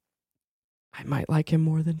might like him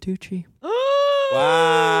more than Tucci. Wow.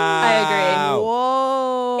 I agree.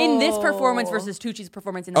 Whoa. in this performance versus Tucci's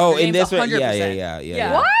performance in the Oh, Hunger in Games, this one, 100%.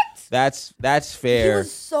 yeah. What? That's He fair.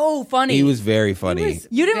 was so funny. He was very funny.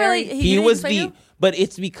 You didn't very- really. He didn't was excite you? but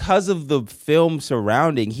it's because of the film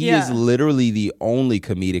surrounding. He is Yeah. literally the only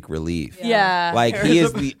comedic relief. Yeah. Like he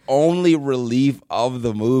is the only relief of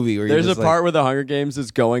the movie. Where There's you're a just part where the Hunger Games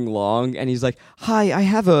is going long, and he's like, "Hi, I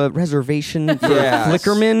have a reservation for Yes.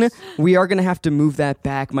 Flickerman. We are going to have to move that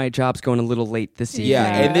back. My job's going a little late this evening."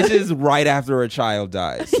 yeah, and this is right after a child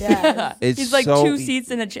dies. Yeah. It's He's like so- 2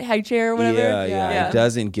 seats in a high chair or whatever. Yeah. It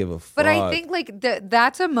doesn't give a fuck. But I think like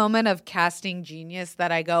that's a moment of casting genius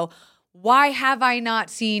that I go, why have I not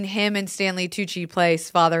seen him and Stanley Tucci play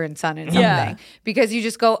father and son in something? Yeah. Because you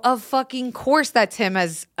just go, of fucking course that's him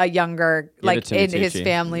as a younger, it like to me, in his Tucci.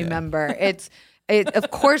 family member.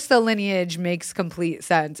 Of course the lineage makes complete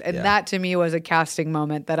sense. And that to me was a casting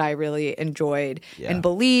moment that I really enjoyed and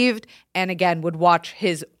believed. And again, would watch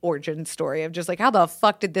his origin story of just like, how the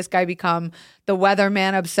fuck did this guy become the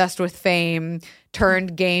weatherman obsessed with fame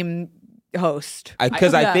turned game host?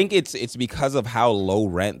 Because I Yeah. think it's because of how low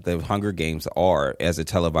rent the Hunger Games are as a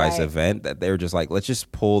televised Right. event that they're just like, let's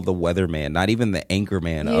just pull the weatherman, not even the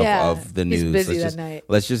anchorman Yeah. of the He's news. busy let's that just, night.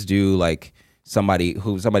 Let's just do like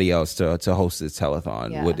somebody else to host this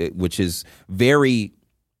telethon, Yeah. which is very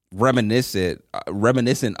reminiscent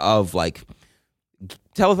of like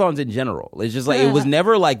telethons in general. It's just like it was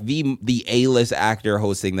never like the A-list actor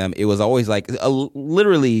hosting them. It was always like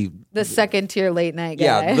literally The second tier late night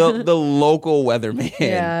guy. the local weatherman.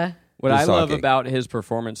 Yeah. What Who's I love talking. about his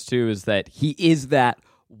performance too is that he is that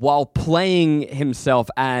while playing himself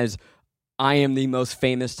as I am the most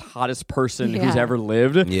famous, hottest person who's Yeah. ever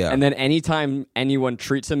lived. Yeah. And then anytime anyone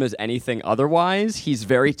treats him as anything otherwise, he's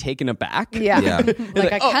very taken aback. Yeah. Yeah.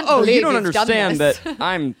 Like, I can't oh, believe you don't you've done understand this. that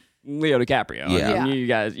I'm Leo DiCaprio. Yeah.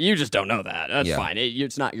 And you just don't know that. That's Yeah. fine.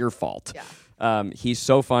 It's not your fault. He's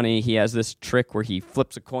so funny. He has this trick where he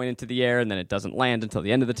flips a coin into the air and then it doesn't land until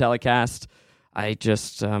the end of the telecast. I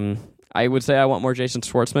just, I would say I want more Jason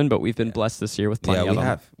Schwartzman, but we've been blessed this year with plenty Yeah, of we them.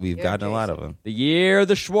 have. We've gotten a lot of them. The year of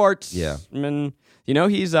the Schwartz. Yeah. You know,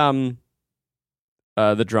 he's the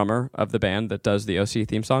drummer of the band that does the OC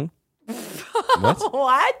theme song. What?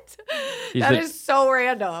 What? He's That the- is so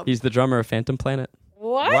random. He's the drummer of Phantom Planet.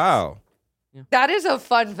 What? Wow. That is a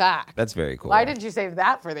fun fact. That's very cool. Why didn't you save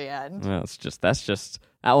that for the end? Well, that's just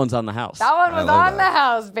that one's on the house. That one I was love on that. the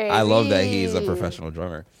house, baby. I love that he's a professional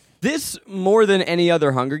drummer. This more than any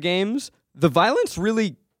other Hunger Games, the violence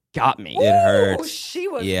really got me. It Oh, hurts. she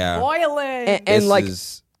was Yeah. boiling. And This like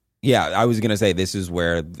is, yeah, I was gonna say this is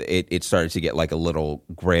where it started to get like a little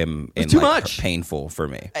grim and too like much. painful for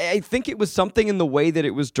me. I think it was something in the way that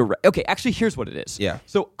it was direct. Okay, actually, here's what it is. Yeah.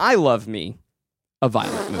 So I love me, a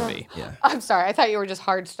violent movie. Yeah, I'm sorry. I thought you were just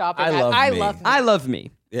hard stopping. I love I me. love me. I love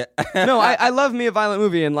me. yeah. No, I love me a violent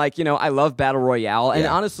movie, and like I love Battle Royale. And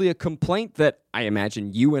Yeah. honestly, a complaint that I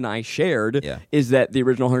imagine you and I shared Yeah. is that the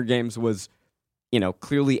original Hunger Games was,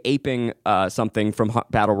 clearly aping something from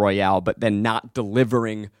Battle Royale, but then not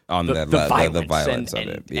delivering On the the violence, violence and,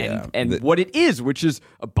 of it. and- Yeah. and The- what it is, which is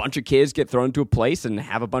a bunch of kids get thrown into a place and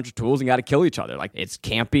have a bunch of tools and got to kill each other. Like it's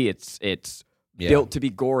campy, it's Yeah. built to be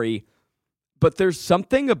gory, but there's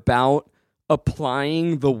something about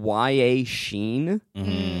applying the YA sheen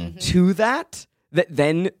Mm-hmm. to that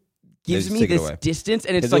then gives Just me take it this away. distance,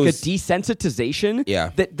 and it's 'Cause it like was- a desensitization Yeah.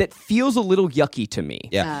 that feels a little yucky to me.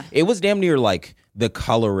 Yeah. It was damn near like the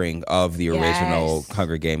coloring of the original Yes.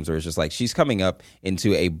 Hunger Games, where it's just like she's coming up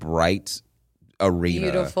into a bright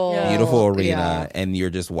arena. Beautiful. Beautiful arena, Yeah. and you're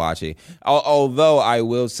just watching. Although I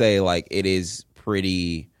will say, like, it is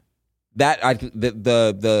pretty.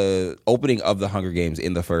 The opening of the Hunger Games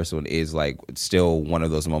in the first one is like still one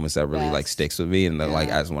of those moments that really like Best. sticks with me, and like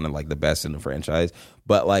as one of like the best in the franchise.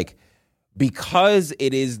 But like because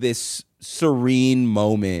it is this serene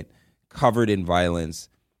moment covered in violence,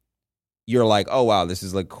 you're like, oh wow, this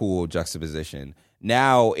is like cool juxtaposition.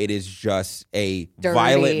 Now it is just a Dirty.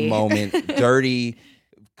 violent moment, dirty,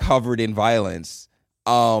 covered in violence.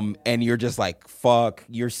 And you're just like, fuck,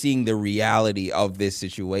 you're seeing the reality of this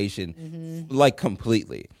situation like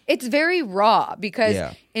completely. It's very raw because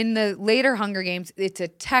Yeah. in the later Hunger Games, it's a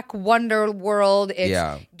tech wonder world.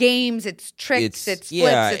 It's games, it's tricks, it's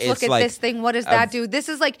flips. It's look it's at like this thing. What does that do? This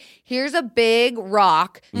is like, here's a big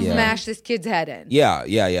rock, smash this kid's head in.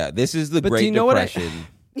 Yeah. This is the But do Great you know what Depression.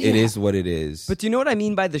 It is what it is. But do you know what I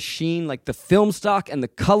mean by the sheen? Like the film stock and the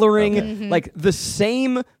coloring, like the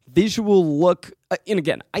same visual look. And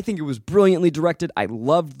again, I think it was brilliantly directed. I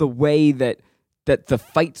loved the way that the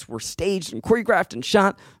fights were staged and choreographed and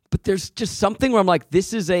shot. But there's just something where I'm like,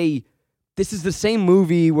 this is the same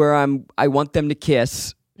movie where I want them to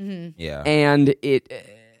kiss. Yeah. And it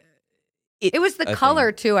was the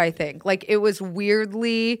color too, I think. Like it was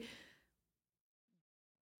weirdly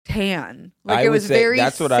tan. Like I it would was say very I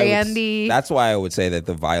sandy. would, that's why I would say that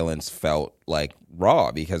the violence felt like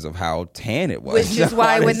raw because of how tan it was. Which is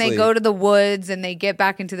why when they honestly. go to the woods and they get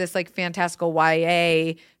back into this like fantastical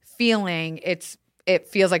YA feeling, it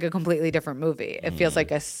feels like a completely different movie. It feels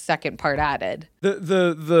like a second part added.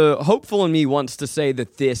 the hopeful in me wants to say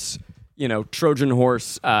that this, Trojan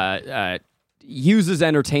horse uses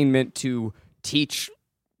entertainment to teach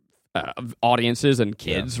audiences and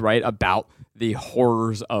kids, right, about the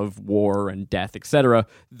horrors of war and death, etc.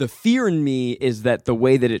 The fear in me is that the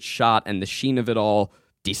way that it's shot and the sheen of it all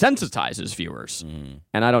desensitizes viewers.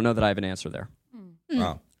 And I don't know that I have an answer there.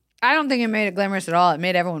 Wow. I don't think it made it glamorous at all. It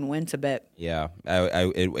made everyone wince a bit. Yeah,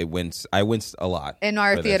 it winced. I winced a lot In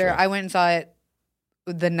our for this theater, one. I went and saw it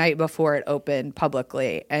the night before it opened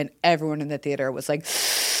publicly, and everyone in the theater was like,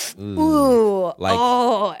 ooh,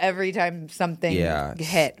 Like- every time something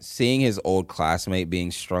hit. Seeing his old classmate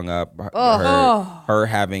being strung up, her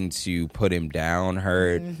having to put him down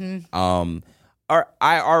hurt.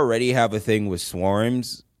 I already have a thing with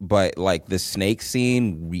swarms, but like the snake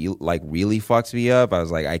scene really fucks me up. I was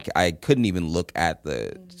like, I couldn't even look at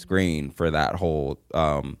the screen for that whole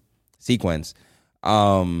sequence.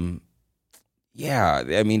 Yeah,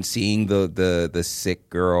 I mean, seeing the sick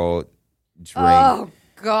girl drink. Oh,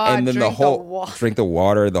 God. And then drink the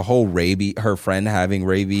water, the whole rabies, her friend having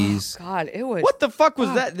rabies. Oh, God, it was. What the fuck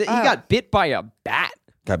was that? He got bit by a bat.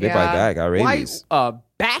 Got bit by a bat, got Why rabies. a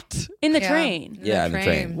bat? In the Yeah. train. Yeah, in the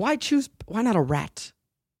train. Why not a rat?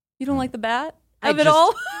 You don't like the bat I of it just-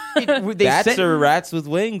 all? They Bats said, are rats with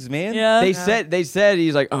wings, man. Yeah. They said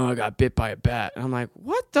he's like, oh, I got bit by a bat. And I'm like,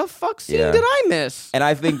 what the fuck scene Yeah. did I miss? And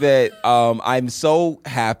I think that I'm so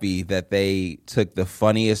happy that they took the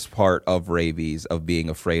funniest part of rabies, of being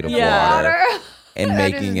afraid of water, and That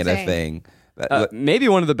making is it a insane. thing. Maybe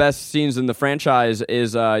one of the best scenes in the franchise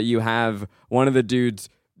is you have one of the dudes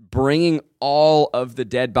bringing all of the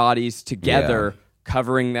dead bodies together,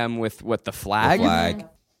 covering them with the flag.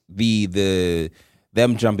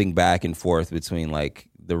 Them jumping back and forth between like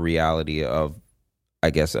the reality of, I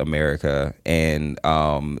guess, America and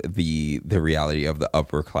the reality of the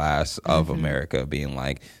upper class of America, being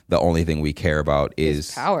like the only thing we care about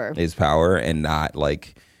is power and not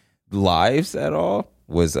like lives at all,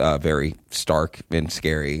 was very stark and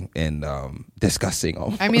scary and disgusting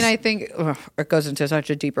almost. I mean, I think it goes into such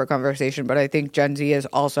a deeper conversation, but I think Gen Z is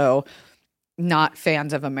also not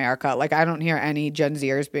fans of America. Like, I don't hear any Gen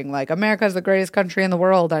Zers being like, America's the greatest country in the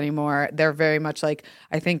world anymore. They're very much like,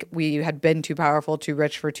 I think we had been too powerful, too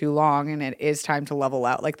rich for too long, and it is time to level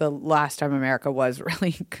out. Like, the last time America was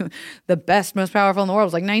really the best, most powerful in the world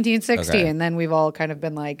was like 1960, Okay. and then we've all kind of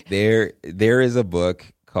been like, there is a book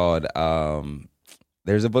called The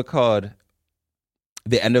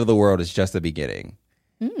End of the World is Just the Beginning.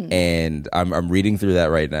 And I'm reading through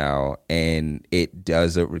that right now, and it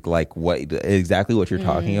does like exactly what you're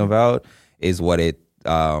talking about is what it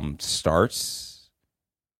starts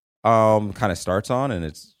on, and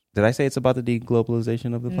it's, did I say it's about the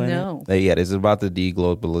deglobalization of the planet? No. Yeah, it's about the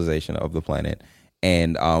deglobalization of the planet.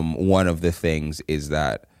 And one of the things is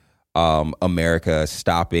that America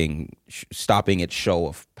stopping its show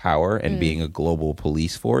of power and being a global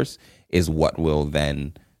police force is what will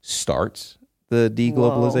then start the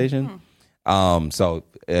deglobalization. So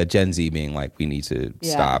Gen Z being like, we need to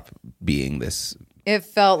stop being this. It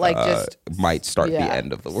felt like just might start the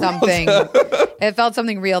end of the world. Something. It felt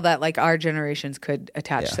something real that like our generations could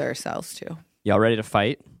attach themselves to. Y'all ready to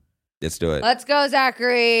fight? Let's do it. Let's go,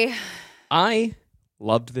 Zachary. I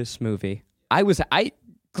loved this movie. I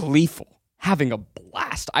gleeful, having a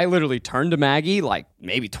blast. I literally turned to Maggie like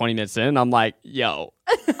maybe 20 minutes in. I'm like, yo,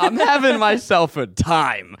 I'm having myself a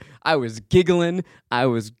time. I was giggling. I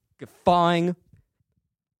was guffawing.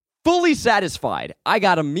 Fully satisfied. I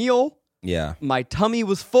got a meal. Yeah. My tummy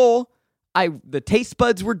was full. The taste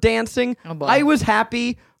buds were dancing. Oh boy. I was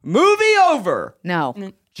happy. Movie over. No.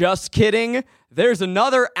 Just kidding. There's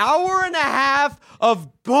another hour and a half of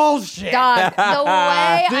bullshit. God, the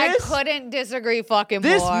way I This- couldn't disagree fucking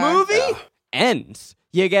This more. movie ends.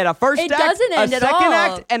 You get a first It act, doesn't end a at second all.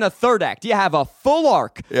 act, and a third act. You have a full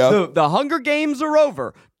arc. Yep. The Hunger Games are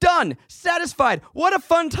over. Done. Satisfied. What a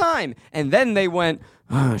fun time. And then they went,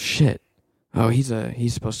 oh, shit. Oh, he's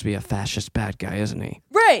supposed to be a fascist bad guy, isn't he?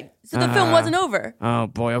 Right. So the film wasn't over. Oh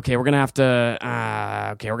boy. Okay, we're gonna have to.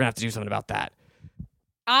 Do something about that.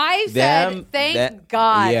 I said, thank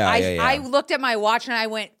God. Yeah, I looked at my watch and I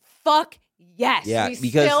went, fuck yes. Yeah, we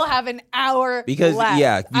because- still have an hour because- left.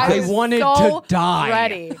 yeah, I because- wanted so to die.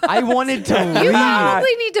 ready. I wanted to You leave.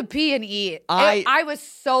 probably need to pee and eat. I- I was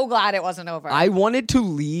so glad it wasn't over. I wanted to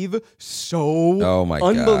leave so Oh my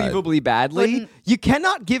God. unbelievably badly. Couldn't- You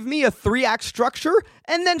cannot give me a 3-act structure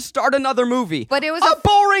and then start another movie. But it was a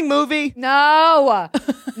boring movie. No.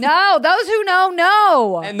 No. Those who know,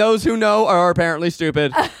 know. And those who know are apparently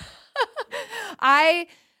stupid.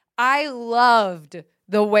 I loved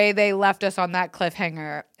the way they left us on that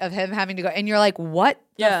cliffhanger of him having to go. And you're like, what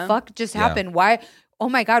Yeah. the fuck just happened? Why? Oh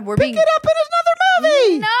my God, we're being. Pick it up in another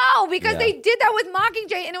movie. No, because Yeah. they did that with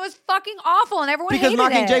Mockingjay and it was fucking awful and everyone Because hated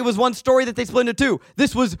Mockingjay it. was one story that they split into two.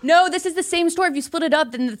 This was, No, this is the same story. If you split it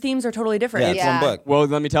up, then the themes are totally different. Yeah, it's Yeah. one book. well,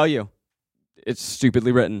 let me tell you, it's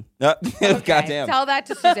stupidly written. Goddamn. Tell that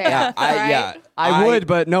to Suzanne. Yeah, all right? yeah. I would,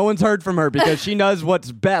 but no one's heard from her because she knows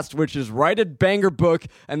what's best, which is write a banger book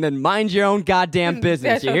and then mind your own goddamn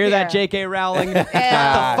business. That's You hear that, okay. J.K. Rowling? Shut the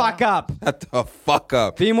fuck up. Shut the fuck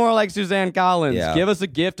up. Be more like Suzanne Collins. Yeah. Give us a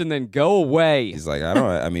gift and then go away. He's like,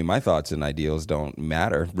 I mean, my thoughts and ideals don't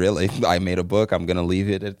matter, really. I made a book. I'm going to leave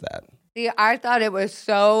it at that. See, I thought it was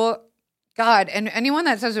so. God, and anyone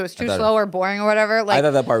that says it was too thought- slow or boring or whatever, like, I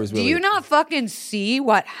thought that part was really... do you not fucking see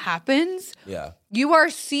what happens? Yeah. You are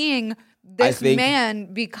seeing this think-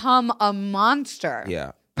 man become a monster.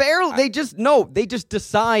 Yeah. Barely. They just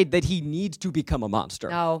decide that he needs to become a monster.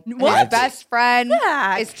 No. What? His best friend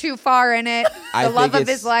Zach. is too far in it. I The love think of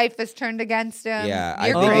his it's- life is turned against him. Yeah, I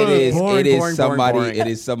You're think crazy. it is. Boring, It is boring, somebody. boring. It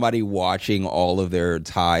is somebody watching all of their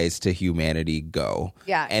ties to humanity go.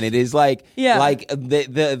 Yeah. and it is like, Yeah. like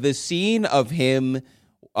the scene of him.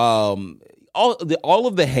 All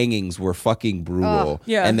of the hangings were fucking brutal.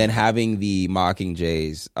 Yeah. and then having the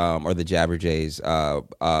Mockingjays or the Jabberjays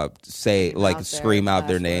say like out scream their out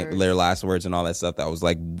their last name, words. their last words, and all that stuff. That was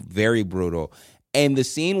like very brutal. And the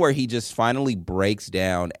scene where he just finally breaks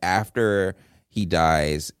down after he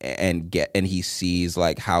dies and he sees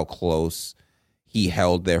like how close he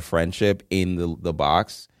held their friendship in the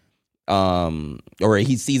box. Or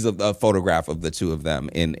he sees a photograph of the two of them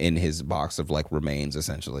in his box of like remains,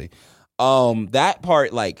 essentially. That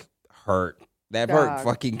part like hurt. That part Dog.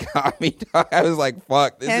 fucking got me. Dog. I was like,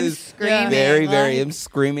 "Fuck, this Him is screaming, very, very like, him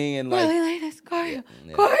screaming and like." Really, Linus, Coria,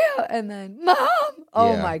 and then Mom.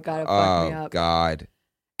 Oh Yeah. my God, it fucked me Oh up. God,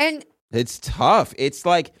 And it's tough. It's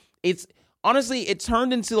like it's honestly, it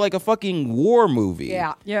turned into like a fucking war movie.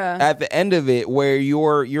 yeah, Yeah. At the end of it, where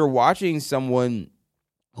you're watching someone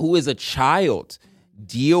who is a child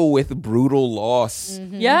deal with brutal loss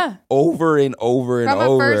Yeah. over and over and from a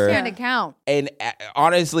over. first-hand account. And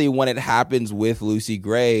honestly, when it happens with Lucy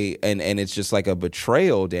Gray and it's just like a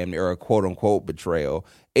betrayal, damn near, or a quote unquote betrayal,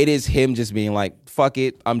 it is him just being like, fuck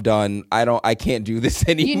it, I'm done. I can't do this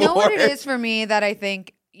anymore. You know what it is for me that I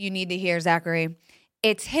think you need to hear, Zachary?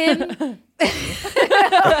 It's him. the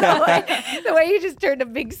way you just turned a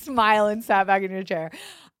big smile and sat back in your chair.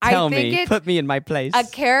 Tell I think me, it's put me in my place. a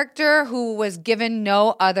character who was given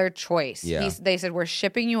no other choice. Yeah. They said, we're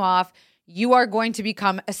shipping you off. You are going to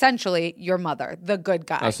become essentially your mother, the good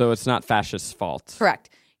guy. Oh, so it's not fascist's fault. Correct.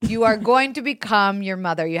 You are going to become your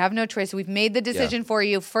mother. You have no choice. We've made the decision for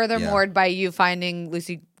you. Furthermore, by you finding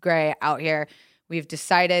Lucy Gray out here, we've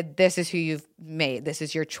decided this is who you've made. This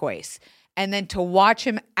is your choice. and then to watch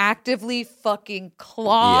him actively fucking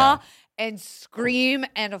claw and scream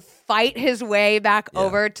and fight his way back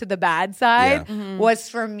over to the bad side was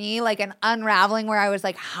for me like an unraveling where I was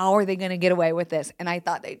like, how are they going to get away with this? And I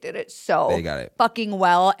thought they did it They got it. fucking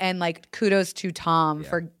well. And like kudos to Tom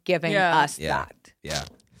for giving us that. Yeah.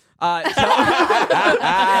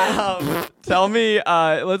 Tell me,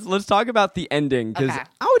 let's talk about the ending because Okay.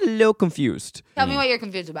 I was a little confused. Tell me what you're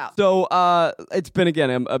confused about. So it's been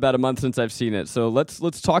again about a month since I've seen it. So let's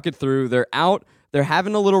talk it through. They're out. They're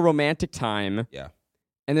having a little romantic time. Yeah.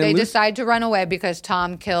 And then They decide to run away because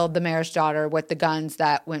Tom killed the mayor's daughter with the guns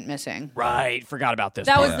that went missing. Right, forgot about this.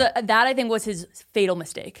 That part. was that I think was his fatal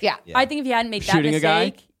mistake. Yeah. I think if he hadn't made Shooting a that guy?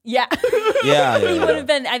 mistake, yeah, Yeah. he would have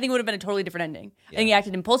been. I think it would have been a totally different ending. I think he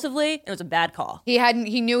acted impulsively. And it was a bad call. He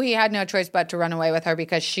knew he had no choice but to run away with her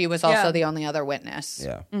because she was also Yeah. the only other witness.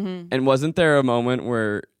 Yeah. And wasn't there a moment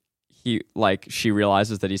where she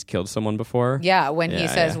realizes that he's killed someone before? Yeah, when he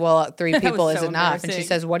says, "Well, 3 That people was is so enough," and she embarrassing.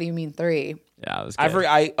 says, "What do you mean 3?" Yeah, it was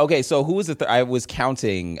good. Okay, so who was the I was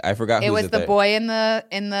counting. I forgot It who was the third. boy in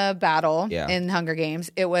the battle in Hunger Games.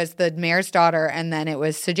 It was the mayor's daughter, and then it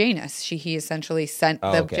was Sejanus. He essentially sent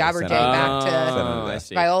the okay, Jabberjay sent her- back Oh, I to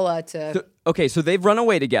see. Viola to. Okay, so they've run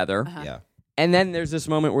away together. Yeah. And then there's this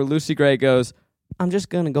moment where Lucy Gray goes, I'm just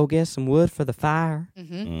going to go get some wood for the fire.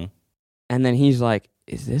 Mm-hmm. And then he's like,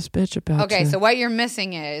 is this bitch about Okay, to... so what you're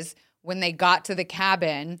missing is when they got to the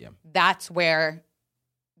cabin, that's where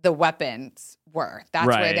the weapons were. That's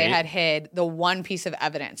where they Right. had hid the one piece of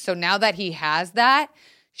evidence. So now that he has that,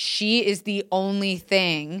 she is the only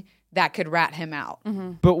thing that could rat him out.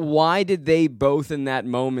 But why did they both in that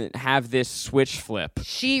moment have this switch flip?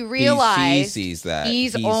 She realized she sees that.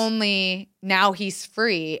 he's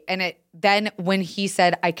free. And then when he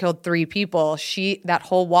said, I killed 3 people, that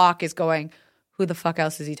whole walk is going, who the fuck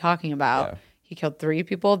else is he talking about? Yeah. He killed 3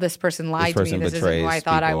 people. This person lied to me. This isn't who betrays I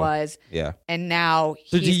thought I people. was. Yeah. And now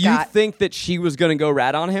So do you think that she was going to go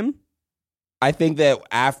rat on him? I think that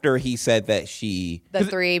after he said that she the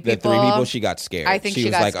 3 the people. 3 people, she got scared. I think she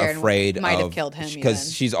was got like scared and afraid might have of killed him because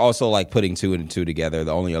even. she's also like putting 2 and 2 together.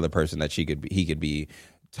 The only other person that he could be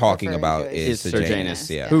talking Referring about to is Sir Sejanus. Janus.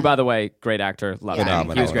 Yeah. Who, by the way, great actor. Love him.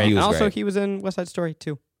 Phenomenal. He was great. He was and also, great. he was in West Side Story,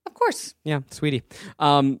 too. Of course. Yeah, sweetie.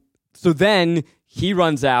 So then he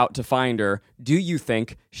runs out to find her. Do you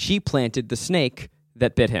think she planted the snake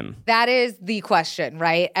that bit him? That is the question,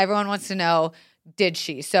 right? Everyone wants to know, did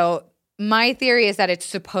she? So my theory is that it's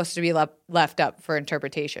supposed to be left up for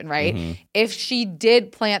interpretation, right? Mm-hmm. If she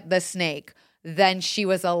did plant the snake, then she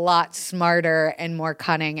was a lot smarter and more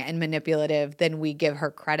cunning and manipulative than we give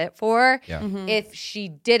her credit for. Yeah. If she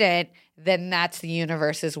didn't, then that's the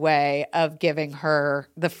universe's way of giving her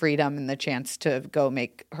the freedom and the chance to go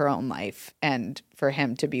make her own life and for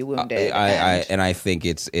him to be wounded. I think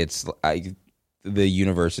it's the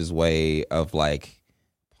universe's way of like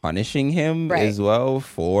punishing him Right. as well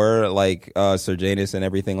for like Sir Janus and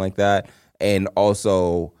everything like that, and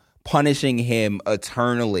also punishing him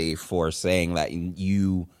eternally for saying that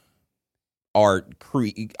you are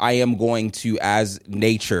I am going to, as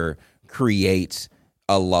nature, create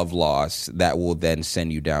a love loss that will then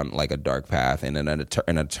send you down like a dark path and an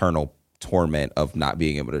eternal torment of not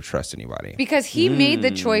being able to trust anybody. Because he made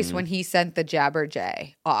the choice when he sent the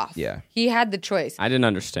Jabberjay off. Yeah. He had the choice. I didn't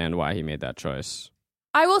understand why he made that choice.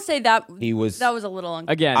 I will say that He was that was a little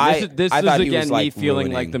uncomfortable. Again, this I is thought he again was, me like, feeling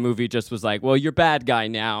ruining- like the movie just was like, well, you're bad guy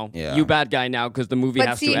now. Yeah. You bad guy now because the movie But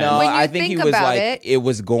has see, to end. No, when you I think he think was about like it-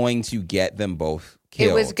 was going to get them both killed.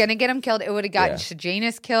 It was going to get him killed. It would have gotten Yeah.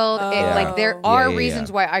 Sejanus killed. Yeah. Like there are Yeah.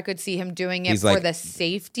 reasons why I could see him doing it He's for like- the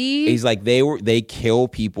safety. He's like they kill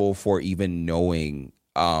people for even knowing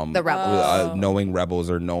The rebels. knowing rebels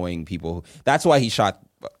or knowing people. That's why he shot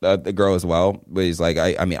the girl as well. But he's like,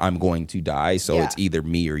 I mean, I'm going to die, so Yeah. it's either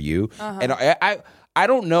me or you. And I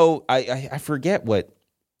don't know. I forget what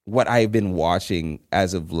I've been watching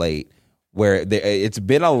as of late, where it's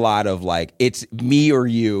been a lot of like it's me or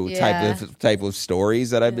you Yeah. type of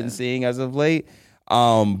stories that I've been seeing as of late.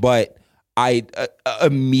 But I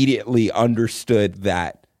immediately understood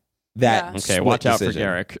that. Yeah. Okay, split watch out for decision.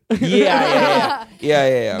 Garrick.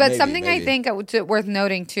 Yeah. But Maybe, something maybe. I think worth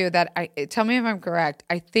noting too that tell me if I'm correct.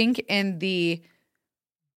 I think in the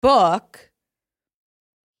book,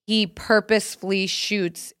 he purposefully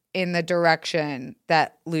shoots in the direction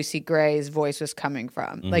that Lucy Gray's voice was coming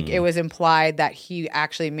from. Like it was implied that he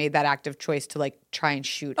actually made that active choice to like try and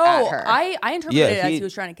shoot at her. I interpreted Yeah, it as he- he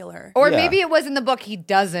was trying to kill her. Or Yeah. maybe it was in the book he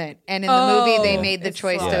doesn't, and in the movie they made the it's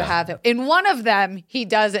choice flawed. to have him. In one of them he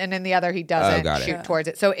does, and in the other he doesn't got it. shoot Yeah. towards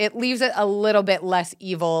it. So it leaves it a little bit less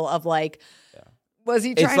evil of like Was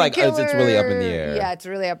he trying like to kill it's really up in her? the air. Yeah, it's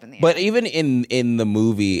really up in the air. But even in the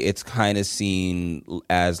movie, it's kind of seen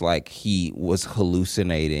as like he was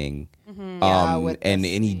hallucinating. And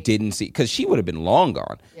he didn't see, because she would have been long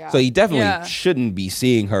gone. Yeah. So he definitely shouldn't be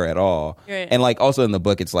seeing her at all. Right. And like also in the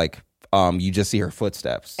book, it's like you just see her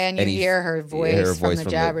footsteps and you hear her voice from the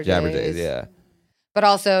Jabberjays. Yeah. But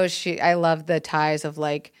also, I love the ties of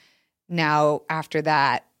like, now after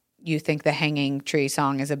that, you think the Hanging Tree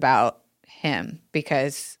song is about him,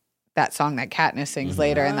 because that song that Katniss sings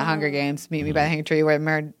later in the Hunger Games, Meet Me by the Hanging Tree,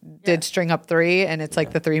 where did string up 3, and it's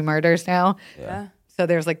like the 3 murders now. Yeah. So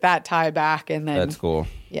there's like that tie back, and then That's cool.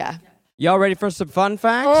 Yeah. Y'all ready for some fun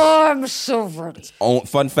facts? Oh, I'm so ready.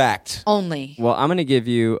 Fun fact. Only. Well, I'm going to give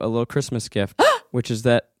you a little Christmas gift, which is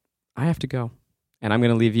that I have to go. And I'm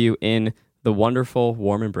going to leave you in the wonderful,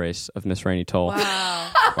 warm embrace of Miss Rainey Toll.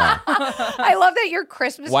 Wow. I love that your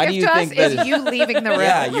Christmas Why do gift you to us think that is you leaving the room.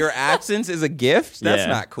 Yeah, your absence is a gift? That's Yeah.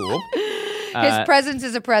 not cool. His presence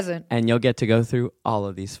is a present. And you'll get to go through all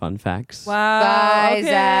of these fun facts. Wow. Bye, okay.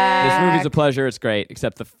 Zach. This movie's a pleasure. It's great,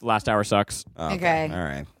 except the last hour sucks. Okay. All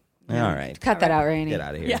right. All right. Cut that out, Rainey. Get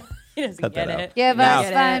out of here. Yeah. He doesn't Cut get that it. out. Give Now- us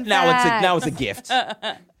fun Now it's a gift.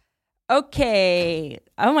 Okay.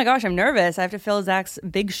 Oh my gosh, I'm nervous. I have to fill Zach's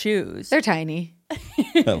big shoes. They're tiny.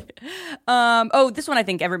 This one I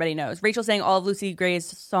think everybody knows. Rachel sang all of Lucy Gray's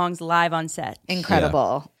songs live on set.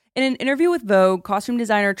 Incredible. In an interview with Vogue, costume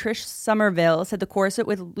designer Trish Somerville said the corset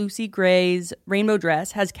with Lucy Gray's rainbow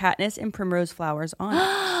dress has Katniss and primrose flowers on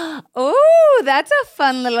it. Oh, that's a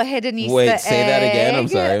fun little hidden Easter Wait, say that again? I'm egg.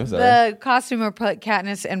 sorry. The costumer put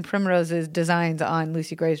Katniss and Primrose's designs on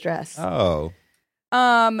Lucy Gray's dress. Oh.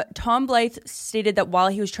 Tom Blythe stated that while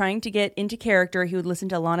he was trying to get into character, he would listen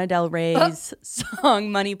to Lana Del Rey's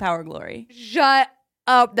song Money, Power, Glory. Shut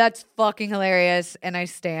up. That's fucking hilarious. And I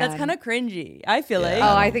stand. That's kind of cringy, I feel like.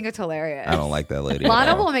 Oh, I think it's hilarious. I don't like that lady. at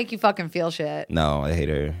Lana all. will make you fucking feel shit. No, I hate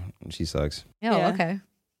her. She sucks. Oh, Yeah. okay.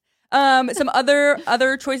 Some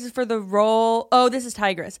other choices for the role. Oh, this is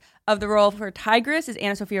Tigress. Of the role for Tigress is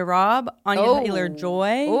Anna Sophia Robb, Anya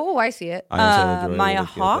Taylor-Joy, Oh, I see it. Anya Taylor-Joy Maya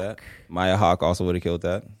would've killed that. Hawke. Maya Hawke also would have killed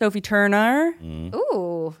that. Sophie Turner,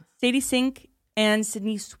 Ooh. Sadie Sink, and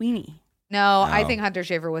Sydney Sweeney. No, I think Hunter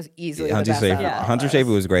Schafer was easily Hunter the best. Schafer, out of all Hunter of Schafer us.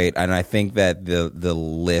 was great, and I think that the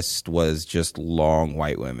list was just long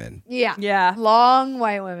white women. Yeah. Yeah. Long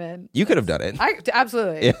white women. You could have done it.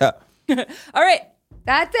 Absolutely. Yeah. All right,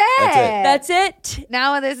 That's it. that's it.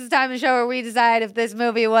 Now this is time to show where we decide if this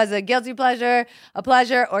movie was a guilty pleasure, a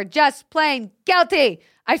pleasure, or just plain guilty.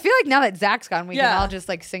 I feel like now that Zach's gone, we can Yeah. all just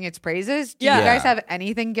like sing its praises. Do Yeah. you guys have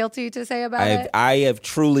anything guilty to say about it? I have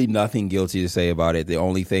truly nothing guilty to say about it. The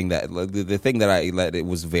only thing that the thing that it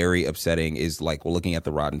was very upsetting is like looking at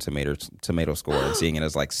the Rotten Tomato score and seeing it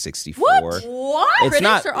as like 64. What? What? It's Critics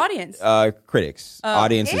not or audience? critics.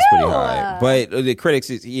 Audience is pretty Ew. high, but the critics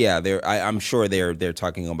is I'm sure they're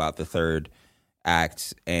talking about the third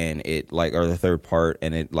act and it like, or the third part,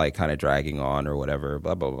 and it like kind of dragging on or whatever.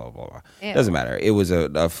 Blah blah blah blah blah. Ew. Doesn't matter. It was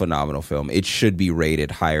a phenomenal film. It should be rated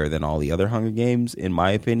higher than all the other Hunger Games, in my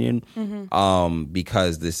opinion,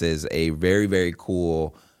 because this is a very very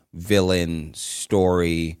cool villain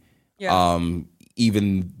story. Yeah.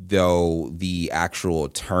 Even though the actual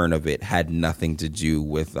turn of it had nothing to do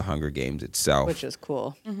with the Hunger Games itself, Which is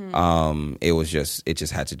cool. it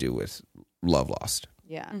just had to do with love lost.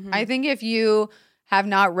 Yeah. I think if you have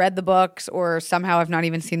not read the books or somehow have not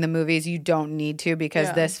even seen the movies, you don't need to,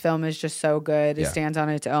 because this film is just so good. It Yeah. stands on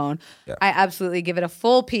its own. Yeah. I absolutely give it a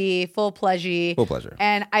full P, full pleasure. Full pleasure.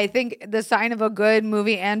 And I think the sign of a good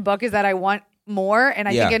movie and book is that I want more. And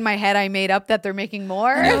I think Yeah. in my head I made up that they're making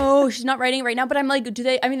more. No, she's not writing it right now. But I'm like, do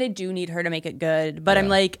they? I mean, they do need her to make it good. But I'm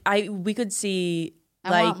like, we could see I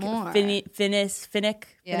like want more. Finnick's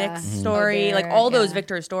Yeah. story, Oh, like dear. all those Yeah.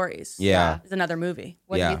 Victor stories. Yeah. Is another movie.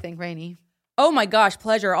 What do Yeah. you think, Rainey? Oh my gosh,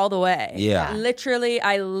 pleasure all the way. Yeah. Literally,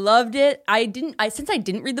 I loved it. Since I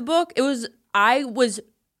didn't read the book, I was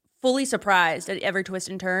fully surprised at every twist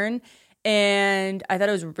and turn. And I thought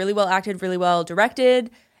it was really well acted, really well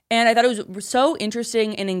directed. And I thought it was so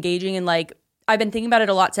interesting and engaging, and like I've been thinking about it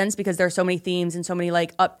a lot since, because there are so many themes and so many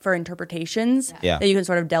like up for interpretations Yeah. that you can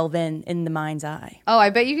sort of delve in the mind's eye. Oh, I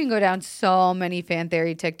bet you can go down so many fan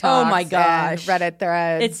theory TikToks. Oh my and gosh. Reddit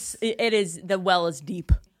threads. It is, the well is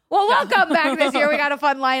deep. Well, welcome back this year. We got a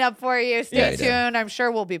fun lineup for you. Stay Yeah, we do. tuned. I'm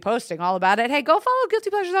sure we'll be posting all about it. Hey, go follow Guilty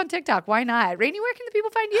Pleasures on TikTok. Why not? Rainey, where can the people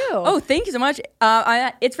find you? Oh, thank you so much.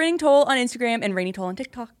 It's Raining Toll on Instagram and Rainy Toll on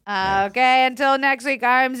TikTok. Okay, until next week,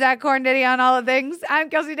 I'm Zach Corndiddy on all the things. I'm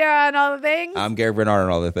Kelsey Dara on all the things. I'm Gary Bernard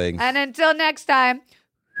and all the things. And until next time.